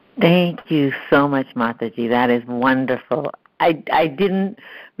 Thank you so much, Mataji. That is wonderful. I didn't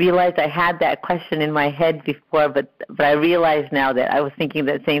realize I had that question in my head before, but I realize now that I was thinking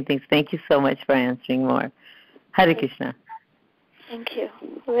the same things. Thank you so much for answering more. Hare Krishna. Thank you.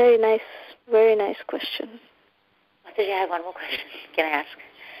 Very nice question. Mataji, I have one more question. Can I ask?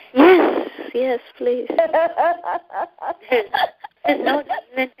 Yes, please. There's no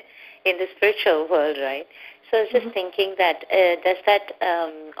demon in the spiritual world, right? So I was just thinking that, does that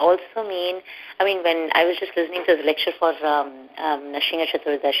also mean, when I was just listening to the lecture for Nrsimha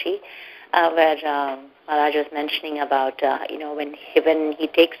Chaturdashi, where Maharaj was mentioning about, when he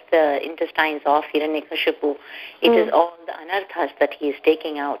takes the intestines off Hiranyakashipu, it is all the anarthas that he is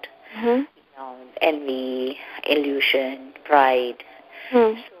taking out. Envy, illusion, pride.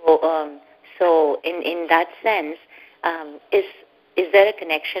 So in that sense, is there a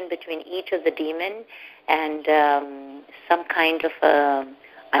connection between each of the demon and some kind of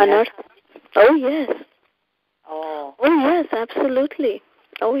anartha? Oh yes. Oh yes, absolutely.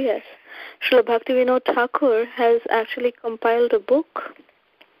 Oh yes. Srila Bhaktivinoda Thakur has actually compiled a book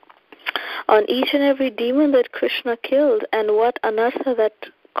on each and every demon that Krishna killed and what anartha that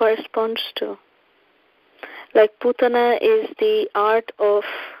corresponds to. Like Putana is the art of,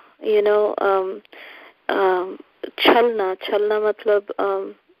 chalna. Chalna matlab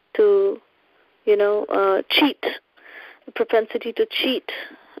to, cheat. The propensity to cheat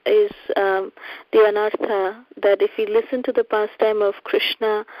is the anartha that if we listen to the pastime of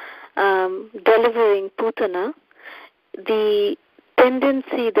Krishna delivering Putana, the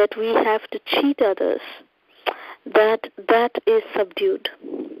tendency that we have to cheat others, that is subdued,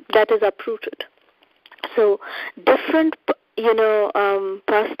 that is uprooted. So different,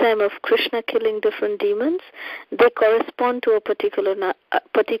 pastime of Krishna killing different demons, they correspond to a particular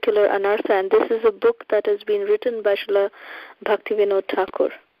anartha, and this is a book that has been written by Srila Bhaktivinoda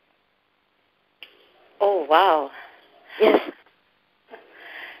Thakur. Oh, wow. Yes.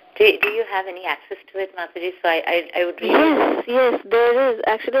 Do you have any access to it, Mataji? So I would read Yes, there is.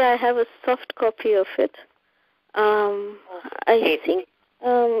 Actually, I have a soft copy of it. I think,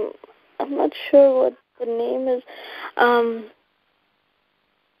 I'm not sure what the name is. I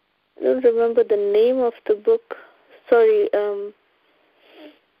don't remember the name of the book. Sorry.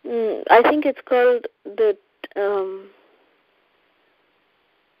 I think it's called the.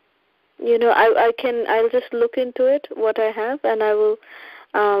 I'll just look into it, what I have, and I will.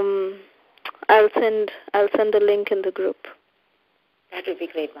 I'll send the link in the group. That would be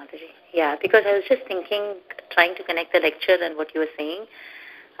great, Mataji. Yeah, because I was just thinking, trying to connect the lecture and what you were saying.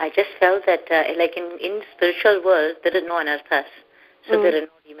 I just felt that, like in spiritual world, there is no anarthas, so there are no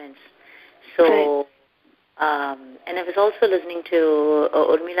demons. So, and I was also listening to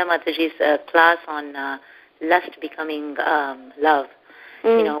Urmila Mataji's class on lust becoming love.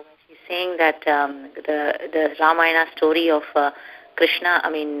 She's saying that the Ramayana story of Krishna,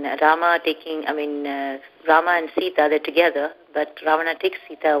 Rama and Sita, they're together, but Ravana takes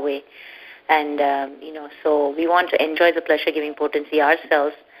Sita away. And, so we want to enjoy the pleasure-giving potency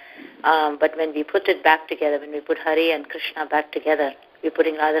ourselves. But when we put it back together, when we put Hare and Krishna back together, we're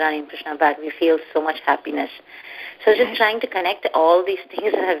putting Radharani and Krishna back, we feel so much happiness. So just trying to connect all these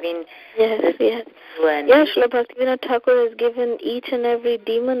things that have been... Yes. Yes, Srila Bhaktivinoda Thakur has given each and every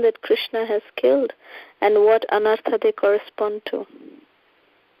demon that Krishna has killed and what anartha they correspond to.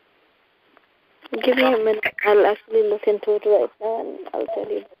 Give me a minute. I'll actually look into it right now and I'll tell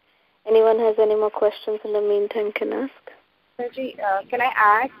you. Anyone has any more questions in the meantime can ask. Saji, can I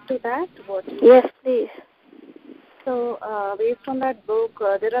add to that? Yes, please. So, based on that book,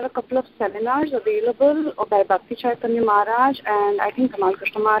 there are a couple of seminars available by Bhakti Chaitanya Maharaj and I think Kamal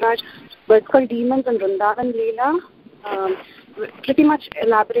Krishna Maharaj, but it's called Demons and Vrindavan Lila. Pretty much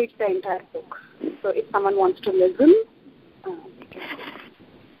elaborates the entire book. So, if someone wants to listen,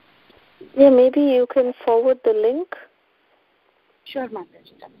 yeah, maybe you can forward the link. Sure,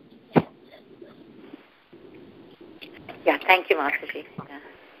 Mataji. Yeah, thank you, Mataji.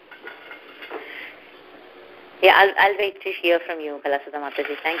 Yeah, I'll wait to hear from you, Kalasudha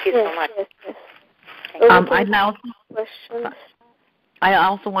Mataji. Thank you so much. Yes. I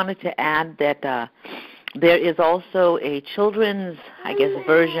also wanted to add that there is also a children's,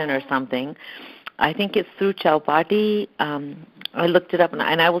 version or something. I think it's through Chaupati. I looked it up, and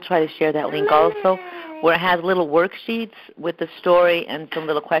I will try to share that link also, where it has little worksheets with the story and some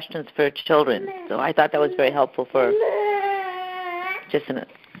little questions for children. So I thought that was very helpful for just a minute.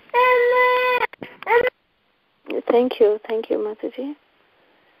 Thank you, Mataji.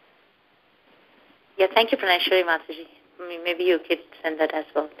 Yeah, thank you, Praneshwari Mataji. Maybe you could send that as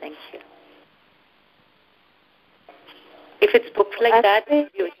well. Thank you. if it's books like actually,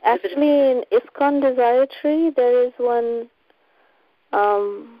 in ISKCON Desire Tree, there is one.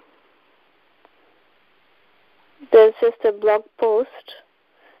 There's just a blog post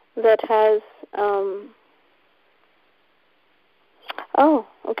that has.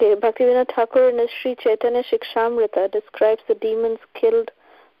 Bhaktivinoda Thakur in his Sri Chaitanya Shikshamrita describes the demons killed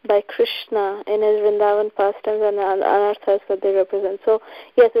by Krishna in his Vrindavan pastimes and anarthas that they represent. So,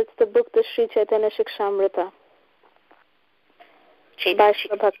 yes, it's the book, the Sri Chaitanya Shikshamrita by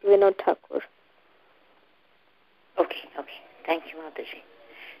Bhaktivinoda Thakur. Okay. Thank you, Mataji.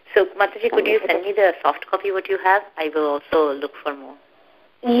 So, Mataji, could you send me the soft copy what you have? I will also look for more.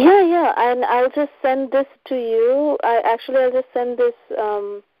 Yeah, and I'll just send this to you. I'll just send this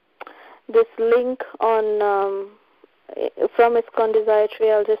this link on from ISKCON Desire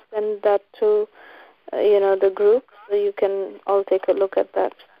Tree. I'll just send that to the group, so you can all take a look at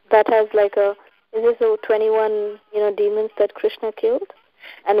that. That has is this 21 demons that Krishna killed,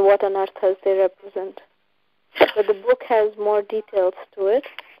 and what anarthas they represent. But the book has more details to it,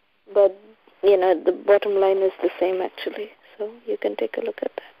 but the bottom line is the same actually. So you can take a look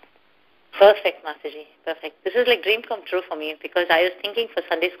at that. Perfect, Mataji. Perfect. This is like dream come true for me, because I was thinking for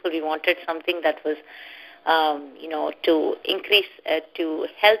Sunday school we wanted something that was, to increase, to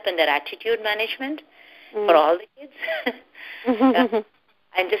help in their attitude management for all the kids.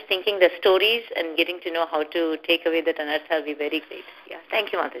 I'm just thinking the stories and getting to know how to take away that anartha will be very great. Yeah.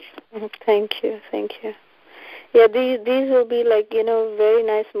 Thank you, Mataji. Thank you. Yeah, these will be very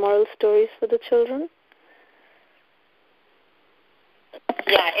nice moral stories for the children.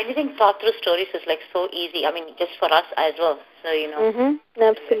 Yeah, anything taught through stories is so easy. I mean, just for us as well. So,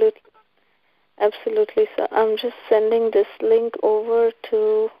 Absolutely. So I'm just sending this link over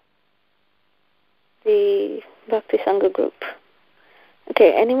to the Bhakti Sangha group.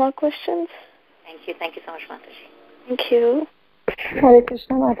 Okay, any more questions? Thank you so much, Mataji. Thank you. Hare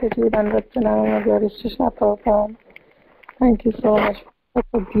Krishna, Mataji, Dandavat Pranam, Hare Krishna Prabhupada. Thank you so much for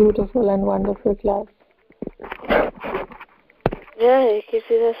such a beautiful and wonderful class. Jai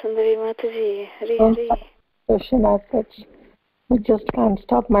Kirtida Sundari Mataji. Hari. Question as such. I just can't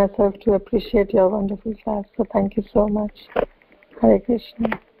stop myself to appreciate your wonderful class. So thank you so much. Hare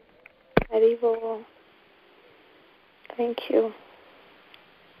Krishna. Hari Bol. Thank you.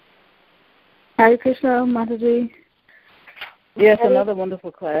 Hare Krishna, Mataji. Yes, another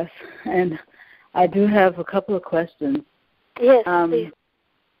wonderful class. And I do have a couple of questions. Yes, please.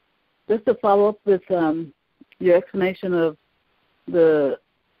 Just to follow up with your explanation of the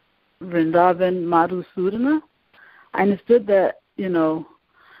Vrindavan Madhusudana, I understood that,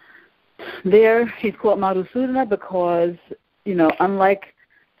 there he's called Madhusudana because, unlike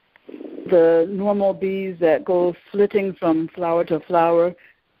the normal bees that go flitting from flower to flower,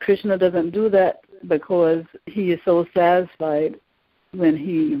 Krishna doesn't do that because he is so satisfied when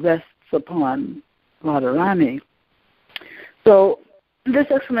he rests upon Radharani. So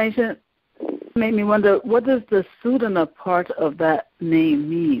this explanation made me wonder, what does the Sudana part of that name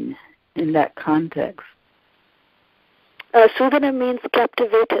mean in that context? Sudana means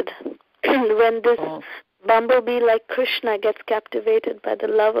captivated. When this bumblebee like Krishna gets captivated by the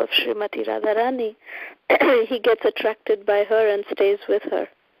love of Srimati Radharani, he gets attracted by her and stays with her.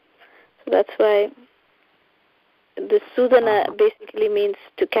 So that's why the Sudana basically means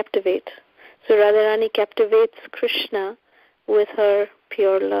to captivate. So Radharani captivates Krishna with her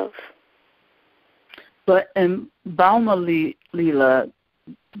pure love. But in Madhya Lila,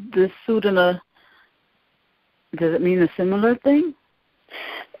 this Sudana, does it mean a similar thing?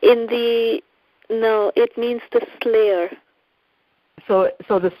 No, it means the slayer. So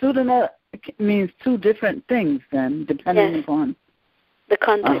the Sudana means two different things then, depending upon the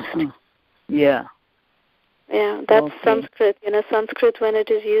context. Yeah. Yeah, that's Sanskrit. Sanskrit, when it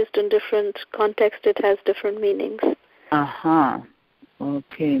is used in different contexts, it has different meanings.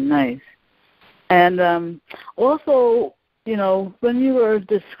 Okay, nice. And also, when you were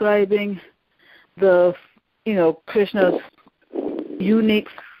describing the, Krishna's unique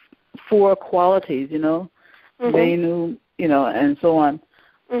four qualities, Venu, and so on.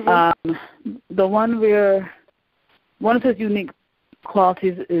 The one where one of his unique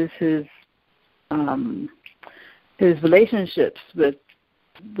qualities is his relationships with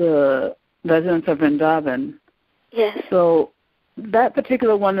the residents of Vrindavan. Yes. So that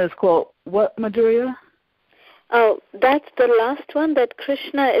particular one is called what, Madhurya? Oh, that's the last one, that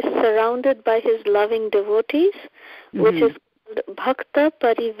Krishna is surrounded by his loving devotees, which is called Bhakta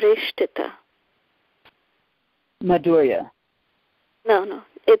Parivreshtita. Madhurya. No,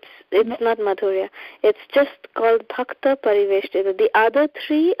 it's not Madhurya. It's just called Bhakta Parivreshtita. The other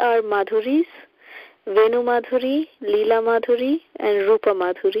three are Madhuris, Venu Madhuri, Lila Madhuri, and Rupa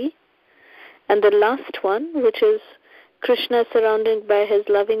Madhuri. And the last one, which is Krishna surrounded by his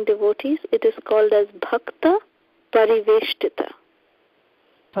loving devotees, it is called as Bhakta Pariveshtita.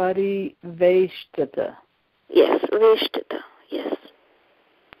 Pariveshtita. Yes, Veshtita, yes.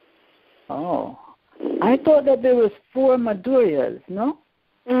 Oh. I thought that there was 4 Madhuryas, no?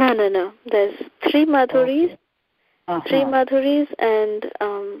 No. There's 3 Madhuris. Okay. 3 Madhuris and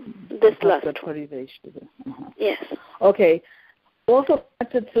this last one. Yes. Okay. Also,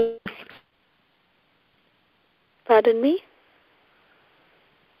 pardon me?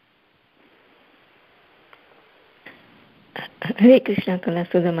 Hare Krishna,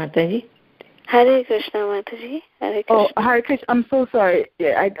 Kalasudha Mataji. Hare Krishna, Mataji. Hare Krishna. Oh, Hare Krishna. I'm so sorry.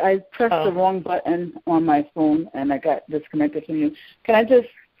 Yeah, I pressed the wrong button on my phone and I got disconnected from you. Can I just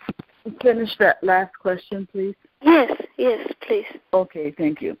finish that last question, please? Yes, please. Okay,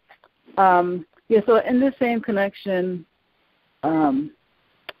 thank you. So in the same connection,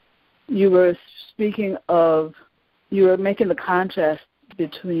 you were making the contrast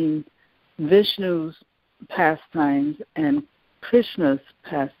between Vishnu's pastimes and Krishna's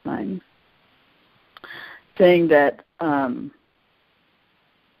pastimes, saying that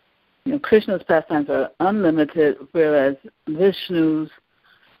Krishna's pastimes are unlimited, whereas Vishnu's,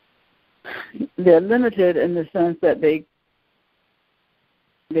 they're limited in the sense that they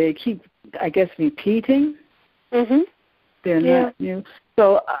keep, I guess, repeating. Mm-hmm. They're not new.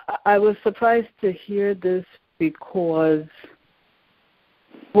 So I was surprised to hear this because,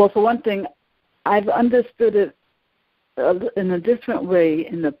 well, for one thing, I've understood it in a different way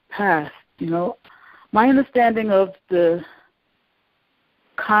in the past. My understanding of the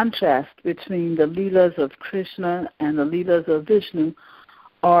contrast between the Leelas of Krishna and the Leelas of Vishnu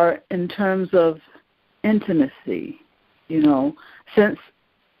are in terms of intimacy, since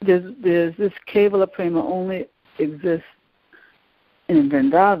there's this Kevala Prema only exists in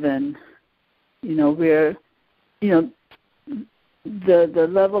Vrindavan, where, the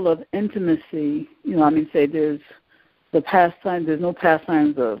level of intimacy, say there's the pastimes, there's no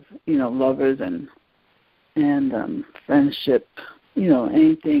pastimes of, lovers and friendship,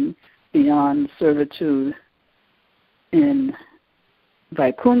 anything beyond servitude in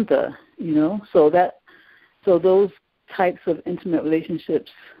Vaikuntha, so those types of intimate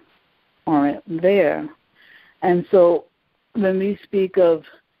relationships aren't there. And so when we speak of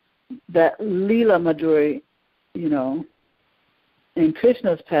that Lila Madhuri, in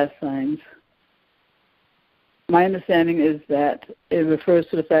Krishna's pastimes, my understanding is that it refers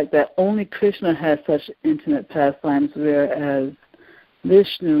to the fact that only Krishna has such intimate pastimes, whereas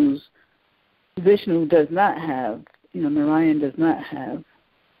Vishnu does not have, Narayan does not have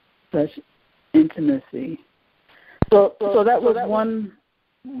such intimacy. So that was one.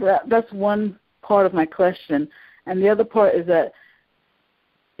 That's one part of my question, and the other part is that,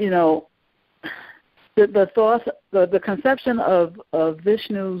 the thought, the conception of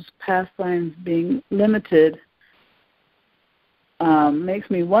Vishnu's pastimes being limited makes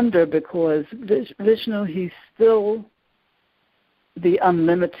me wonder, because Vishnu, he's still the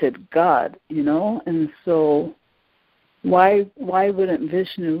unlimited God, and so why wouldn't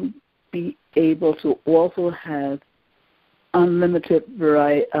Vishnu be able to also have unlimited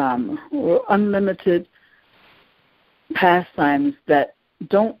or unlimited pastimes that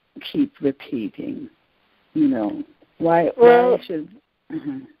don't keep repeating? Why should?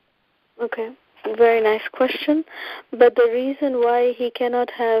 Okay, very nice question. But the reason why he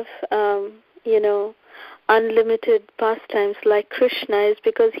cannot have, unlimited pastimes like Krishna is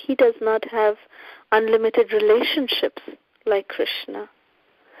because he does not have unlimited relationships like Krishna.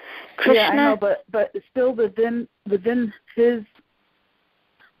 Yeah, I know, but still within his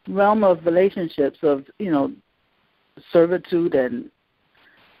realm of relationships of servitude and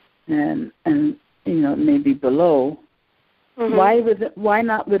maybe below. Mm-hmm. Why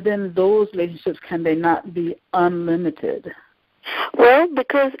not within those relationships can they not be unlimited? Well,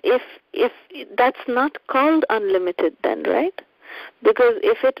 because if that's not called unlimited, then, right? Because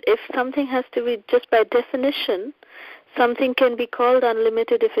if something has to be, just by definition, something can be called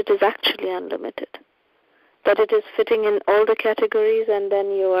unlimited if it is actually unlimited. That it is fitting in all the categories and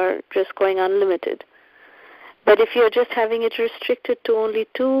then you are just going unlimited. But if you're just having it restricted to only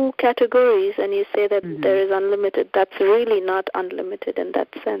 2 categories and you say that there is unlimited, that's really not unlimited in that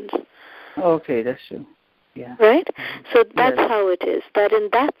sense. Okay, that's true. Yeah. Right? So that's how it is. That in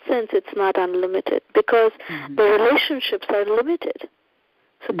that sense it's not unlimited, because the relationships are limited.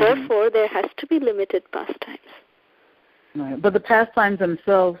 So therefore there has to be limited pastimes. Right. But the pastimes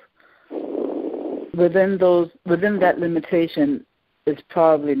themselves, within that limitation, is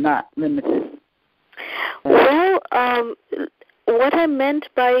probably not limited. Well, what I meant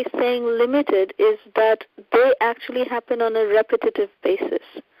by saying limited is that they actually happen on a repetitive basis.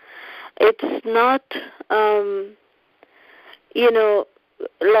 It's not,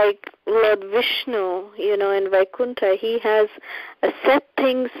 like Lord Vishnu, in Vaikuntha, he has a set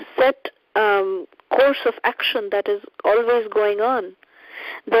course of action that is always going on.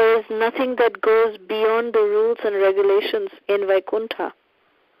 There is nothing that goes beyond the rules and regulations in Vaikuntha.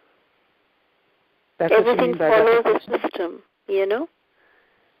 Everything follows a system,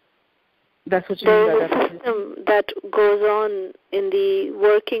 That's what you mean by There is a system that goes on in the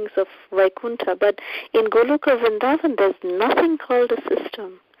workings of Vaikuntha, but in Goloka Vrindavan, there's nothing called a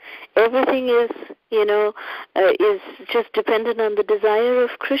system. Everything is, is just dependent on the desire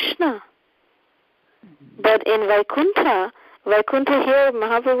of Krishna. But in Vaikuntha here,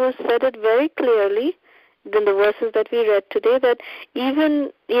 Mahaprabhu said it very clearly in the verses that we read today, that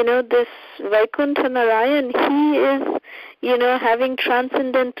even, this Vaikuntha Narayan, he is, having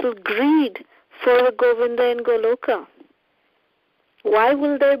transcendental greed for the Govinda in Goloka. Why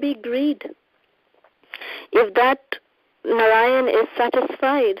will there be greed? If that Narayan is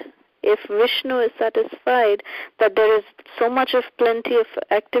satisfied, if Vishnu is satisfied that there is so much of plenty of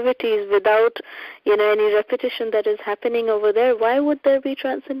activities without, any repetition that is happening over there, why would there be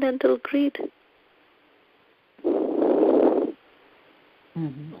transcendental greed?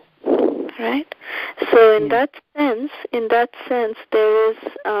 Mm-hmm. Right? So in that sense, there is,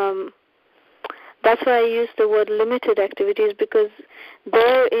 that's why I use the word limited activities, because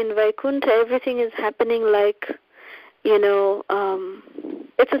there in Vaikuntha, everything is happening like,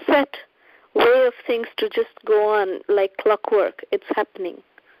 it's a set way of things to just go on like clockwork. It's happening.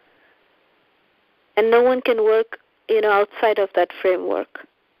 And no one can work, outside of that framework.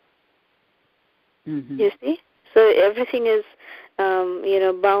 Mm-hmm. You see? So everything is,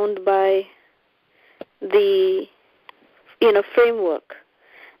 bound by the, framework.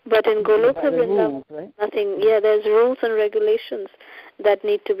 But in Goloka Vrindavan, right? Nothing. Yeah, there's rules and regulations that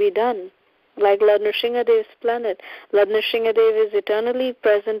need to be done. Like Lord Nrsingadev's planet. Lord Nrsingadev is eternally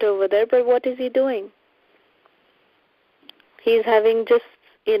present over there, but what is he doing? He's having just,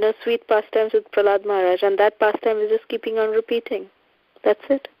 sweet pastimes with Prahlad Maharaj, and that pastime is just keeping on repeating. That's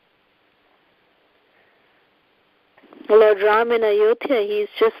it. Lord Ram in Ayodhya, he's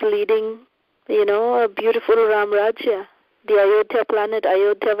just leading, a beautiful Ram Rajya. The Ayodhya planet,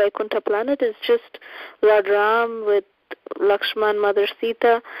 Ayodhya Vaikuntha planet is just Lord Ram with Lakshman, Mother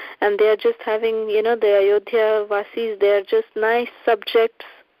Sita, and they are just having, the Ayodhya Vasis, they are just nice subjects,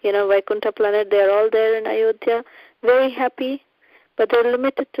 Vaikuntha planet, they are all there in Ayodhya, very happy, but they're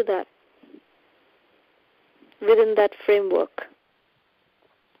limited to that, within that framework.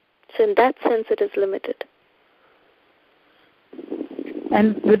 So in that sense, it is limited.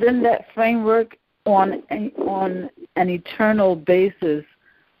 And within that framework, on an eternal basis,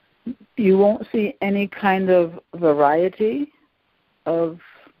 you won't see any kind of variety of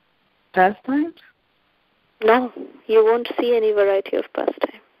pastimes? No, you won't see any variety of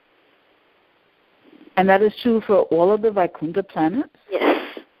pastime. And that is true for all of the Vaikuntha planets?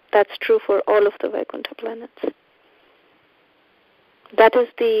 Yes, that's true for all of the Vaikuntha planets. That is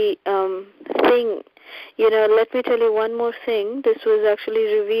the thing. Let me tell you one more thing. This was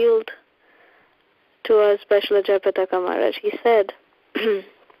actually revealed to us by Srila Jayapataka Maharaj. He said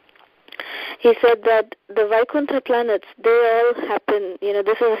that the Vaikuntha planets, they all happen,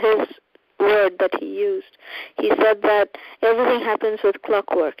 this is his word that he used. He said that everything happens with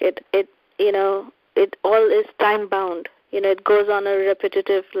clockwork. It all is time bound. It goes on a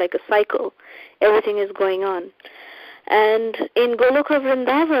repetitive, like a cycle. Everything is going on. And in Goloka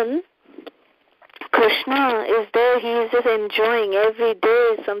Vrindavan, Krishna is there. He is just enjoying. Every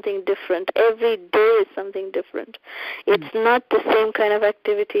day is something different. Every day is something different. It's not the same kind of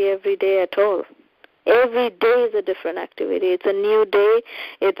activity every day at all. Every day is a different activity. It's a new day.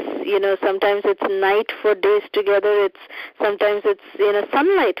 It's, sometimes it's night for days together. Sometimes it's,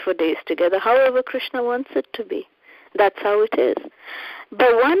 sunlight for days together. However Krishna wants it to be. That's how it is.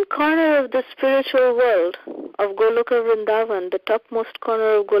 But one corner of the spiritual world of Goloka Vrindavan, the topmost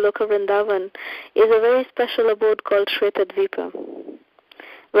corner of Goloka Vrindavan, is a very special abode called Shvetadvipa,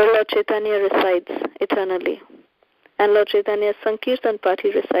 where Lord Chaitanya resides eternally. And Lord Chaitanya's Sankirtan party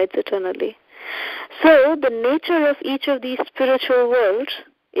resides eternally. So the nature of each of these spiritual worlds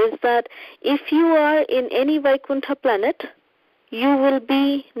is that if you are in any Vaikuntha planet, you will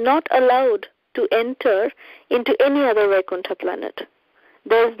be not allowed to enter into any other Vaikuntha planet.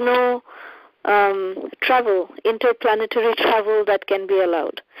 There's no interplanetary travel that can be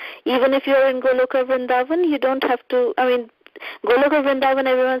allowed. Even if you're in Goloka Vrindavan, you don't have to, Goloka Vrindavan,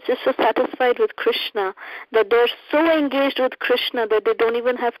 everyone's just so satisfied with Krishna that they're so engaged with Krishna that they don't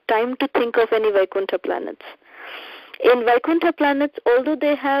even have time to think of any Vaikuntha planets. In Vaikuntha planets, although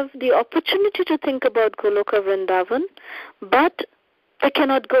they have the opportunity to think about Goloka Vrindavan, but they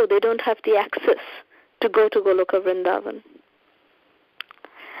cannot go. They don't have the access to go to Goloka Vrindavan.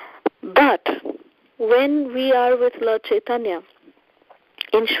 But when we are with Lord Chaitanya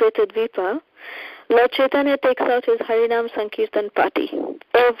in Shvetadvipa, Lord Chaitanya takes out his Harinam Sankirtan party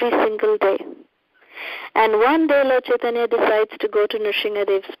every single day. And one day Lord Chaitanya decides to go to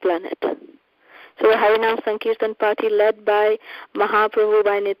Nrsingadev's planet. So the Harinam Sankirtan party led by Mahaprabhu,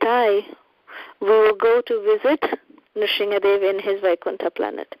 by Nitai, we will go to visit Nrsingadev in his Vaikuntha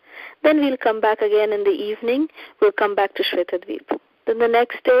planet. Then we'll come back again in the evening. We'll come back to Shvetadvipa. Then the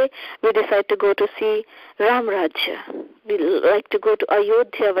next day, we decide to go to see Ram Rajya. We like to go to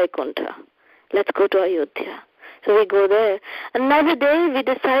Ayodhya Vaikuntha. Let's go to Ayodhya. So we go there. Another day, we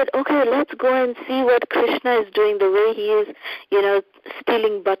decide, okay, let's go and see what Krishna is doing, the way he is,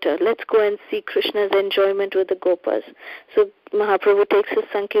 stealing butter. Let's go and see Krishna's enjoyment with the Gopas. So Mahaprabhu takes his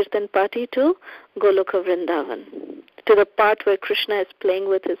Sankirtan party to Goloka Vrindavan, to the part where Krishna is playing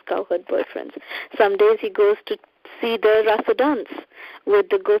with his cowherd boyfriends. Some days he goes to see the rasa dance with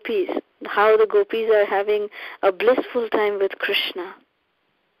the gopis, how the gopis are having a blissful time with Krishna.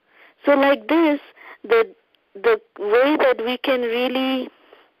 So like this, the way that we can really,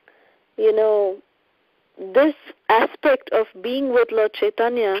 this aspect of being with Lord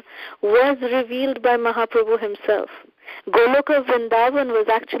Chaitanya was revealed by Mahaprabhu himself. Goloka Vrindavan was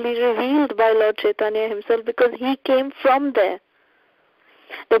actually revealed by Lord Chaitanya himself because he came from there.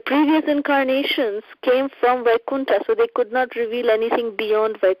 The previous incarnations came from Vaikuntha, so they could not reveal anything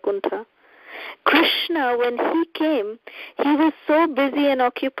beyond Vaikuntha. Krishna, when he came, he was so busy and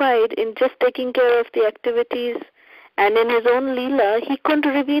occupied in just taking care of the activities, and in his own Leela, he couldn't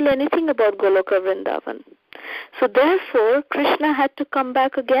reveal anything about Goloka Vrindavan. So therefore, Krishna had to come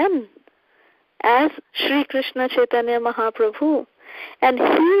back again as Sri Krishna Chaitanya Mahaprabhu. And he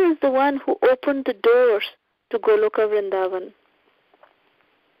is the one who opened the doors to Goloka Vrindavan.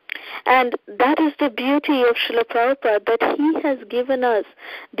 And that is the beauty of Srila Prabhupada, that he has given us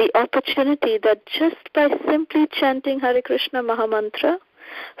the opportunity that just by simply chanting Hare Krishna Mahamantra,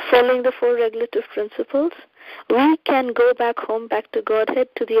 following the 4 regulative principles, we can go back home, back to Godhead,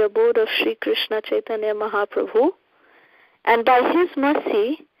 to the abode of Sri Krishna Chaitanya Mahaprabhu. And by his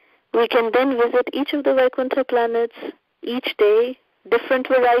mercy, we can then visit each of the Vaikuntha planets each day, different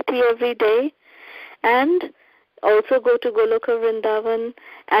variety every day, and also go to Goloka Vrindavan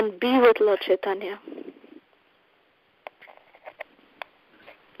and be with Lord Chaitanya.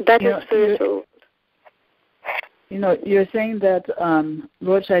 That is spiritual. You're saying that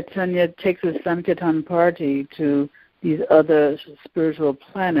Lord Chaitanya takes his Sankirtan party to these other spiritual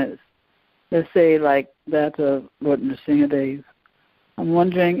planets, let's say like that of Lord Nrsingadev. I'm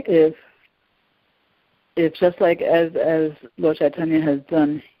wondering if just like as Lord Chaitanya has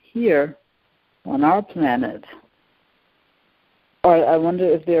done here on our planet, or I wonder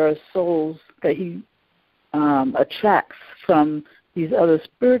if there are souls that he attracts from these other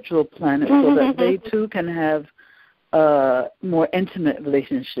spiritual planets so that they too can have a more intimate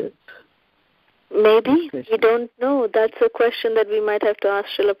relationship. Maybe. We don't know. That's a question that we might have to ask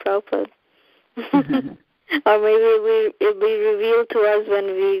Srila Prabhupada. Or maybe it will be revealed to us when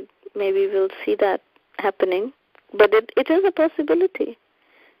maybe we'll see that happening. But it is a possibility.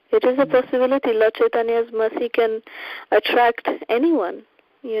 It is a possibility. Lord Chaitanya's mercy can attract anyone,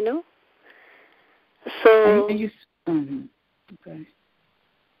 So. Okay.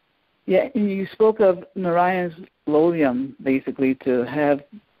 Yeah, you spoke of Narayan's Lolyam, basically, to have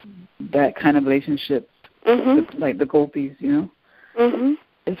that kind of relationship, like the gopis, And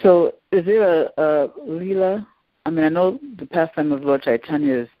so is there a Leela? I mean, I know the pastime of Lord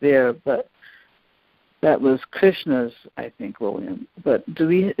Chaitanya is there, but that was Krishna's, I think, Lolyam. But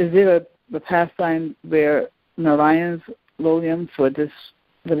is there a pastime where Narayan's Lolyam for this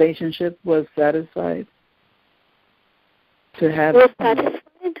relationship was satisfied? Was satisfied?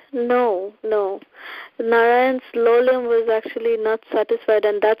 No. Narayan's Lolyam was actually not satisfied,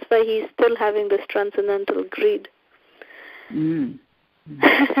 and that's why he's still having this transcendental greed. Interesting.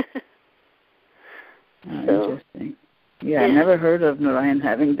 Yeah, I never heard of Narayan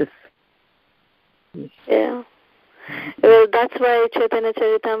having this. Yeah. Well, that's why Chaitanya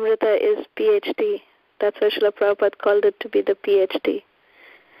Charitamrta is PhD. That's why Srila Prabhupada called it to be the PhD.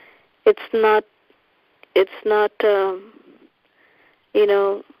 It's not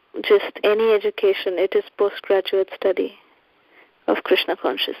just any education. It is postgraduate study of Krishna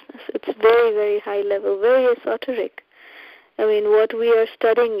consciousness. It's very, very high level, very esoteric. I mean, what we are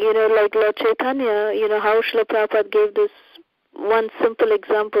studying, like Lord Chaitanya, how Srila Prabhupada gave this one simple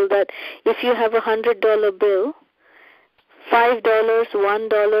example that if you have $100 bill, $5, $1,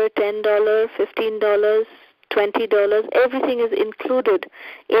 $10, $15, $20, everything is included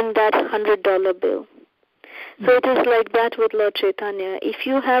in that $100 bill. So it is like that with Lord Chaitanya. If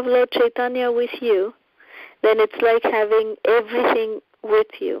you have Lord Chaitanya with you, then it's like having everything with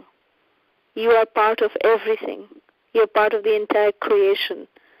you. You are part of everything. You're part of the entire creation.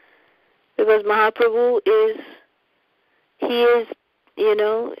 Because Mahaprabhu he is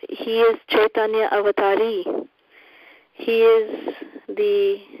Chaitanya Avatari. He is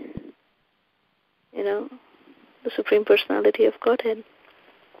the Supreme Personality of Godhead.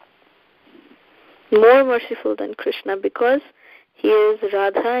 More merciful than Krishna because he is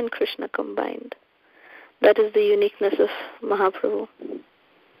Radha and Krishna combined. That is the uniqueness of Mahaprabhu.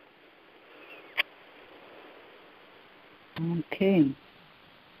 Okay.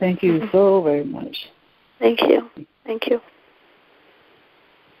 Thank you so very much. Thank you.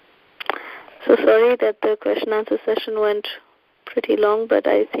 So sorry that the question answer session went pretty long, but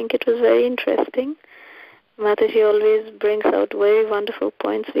I think it was very interesting. Mataji always brings out very wonderful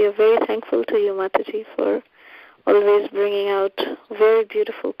points. We are very thankful to you, Mataji, for always bringing out very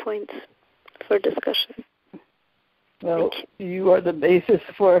beautiful points for discussion. Well, you are the basis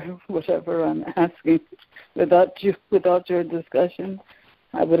for whatever I'm asking. Without your discussion,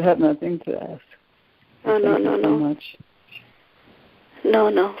 I would have nothing to ask. Thank you so much.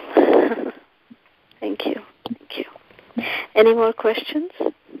 No. Thank you. Any more questions?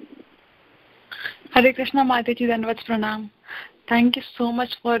 Hare Krishna Mataji, Dandavat Pranam. Thank you so much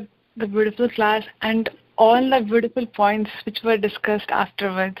for the beautiful class and all the beautiful points which were discussed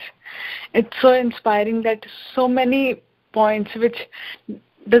afterwards. It's so inspiring that so many points which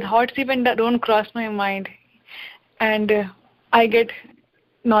the thoughts even don't cross my mind, and I get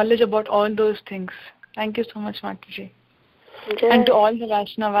knowledge about all those things. Thank you so much, Mataji. And to all the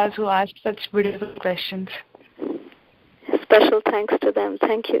Vaishnavas who asked such beautiful questions. Special thanks to them.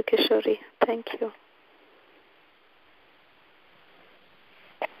 Thank you, Kishori. Thank you.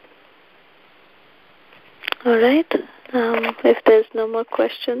 All right. If there's no more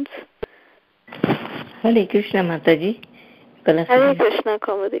questions. Hare Krishna Mataji. Hare Krishna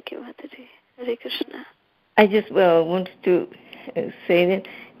Kamadiki Mataji. Hare Krishna. I just wanted to say that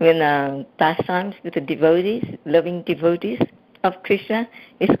when pastimes with the devotees, loving devotees of Krishna,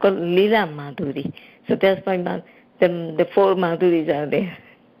 it's called Lila Madhuri. So that's why the 4 Madhuris are there.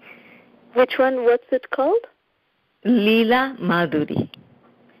 Which one? What's it called? Lila Madhuri.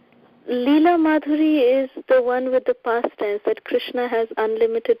 Lila Madhuri is the one with the pastimes, that Krishna has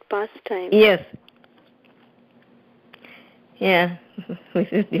unlimited pastimes. Yes. Yeah.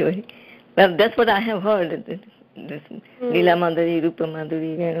 Well, that's what I have heard. This Lila Madhuri, Rupa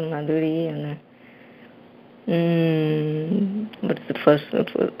Madhuri, Venu Madhuri, and what's the first?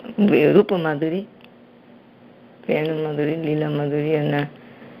 Rupa Madhuri, Venu Madhuri, Lila Madhuri, and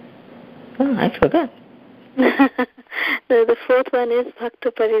I forgot. The 4th one is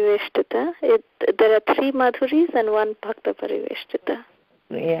Bhakta Pariveshtita. There are 3 Madhuris and 1 Bhakta Pariveshtita.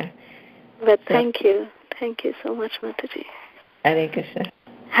 Yeah. But thank you so much, Mataji. Hare Krishna.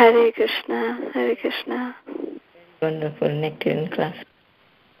 Hare Krishna. Hare Krishna. Wonderful nectar class.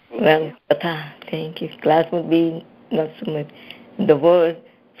 Well, Katha, thank you. Class would be not so much. The word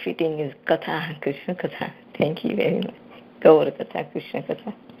fitting is Katha, Krishna Katha. Thank you very much. Gaur Katha, Krishna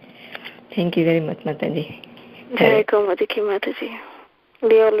Katha. Thank you very much, Mataji. Hare Kamadiki Mataji.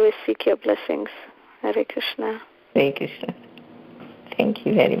 We always seek your blessings. Hare Krishna. Hare Krishna. Thank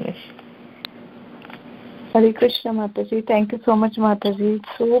you very much. Hare Krishna Mataji. Thank you so much, Mataji. It's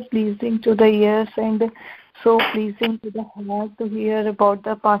so pleasing to the ears and so pleasing to the heart to hear about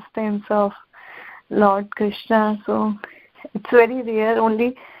the pastimes of Lord Krishna. So it's very rare.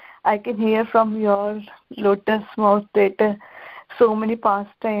 Only I can hear from your lotus mouth that so many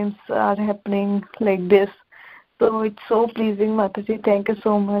pastimes are happening like this. So it's so pleasing, Mataji. Thank you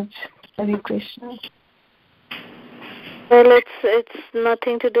so much. Hare Krishna. Well, it's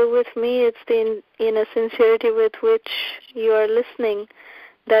nothing to do with me. It's the sincerity with which you are listening.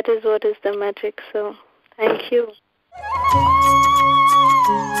 That is what is the magic. So, thank you.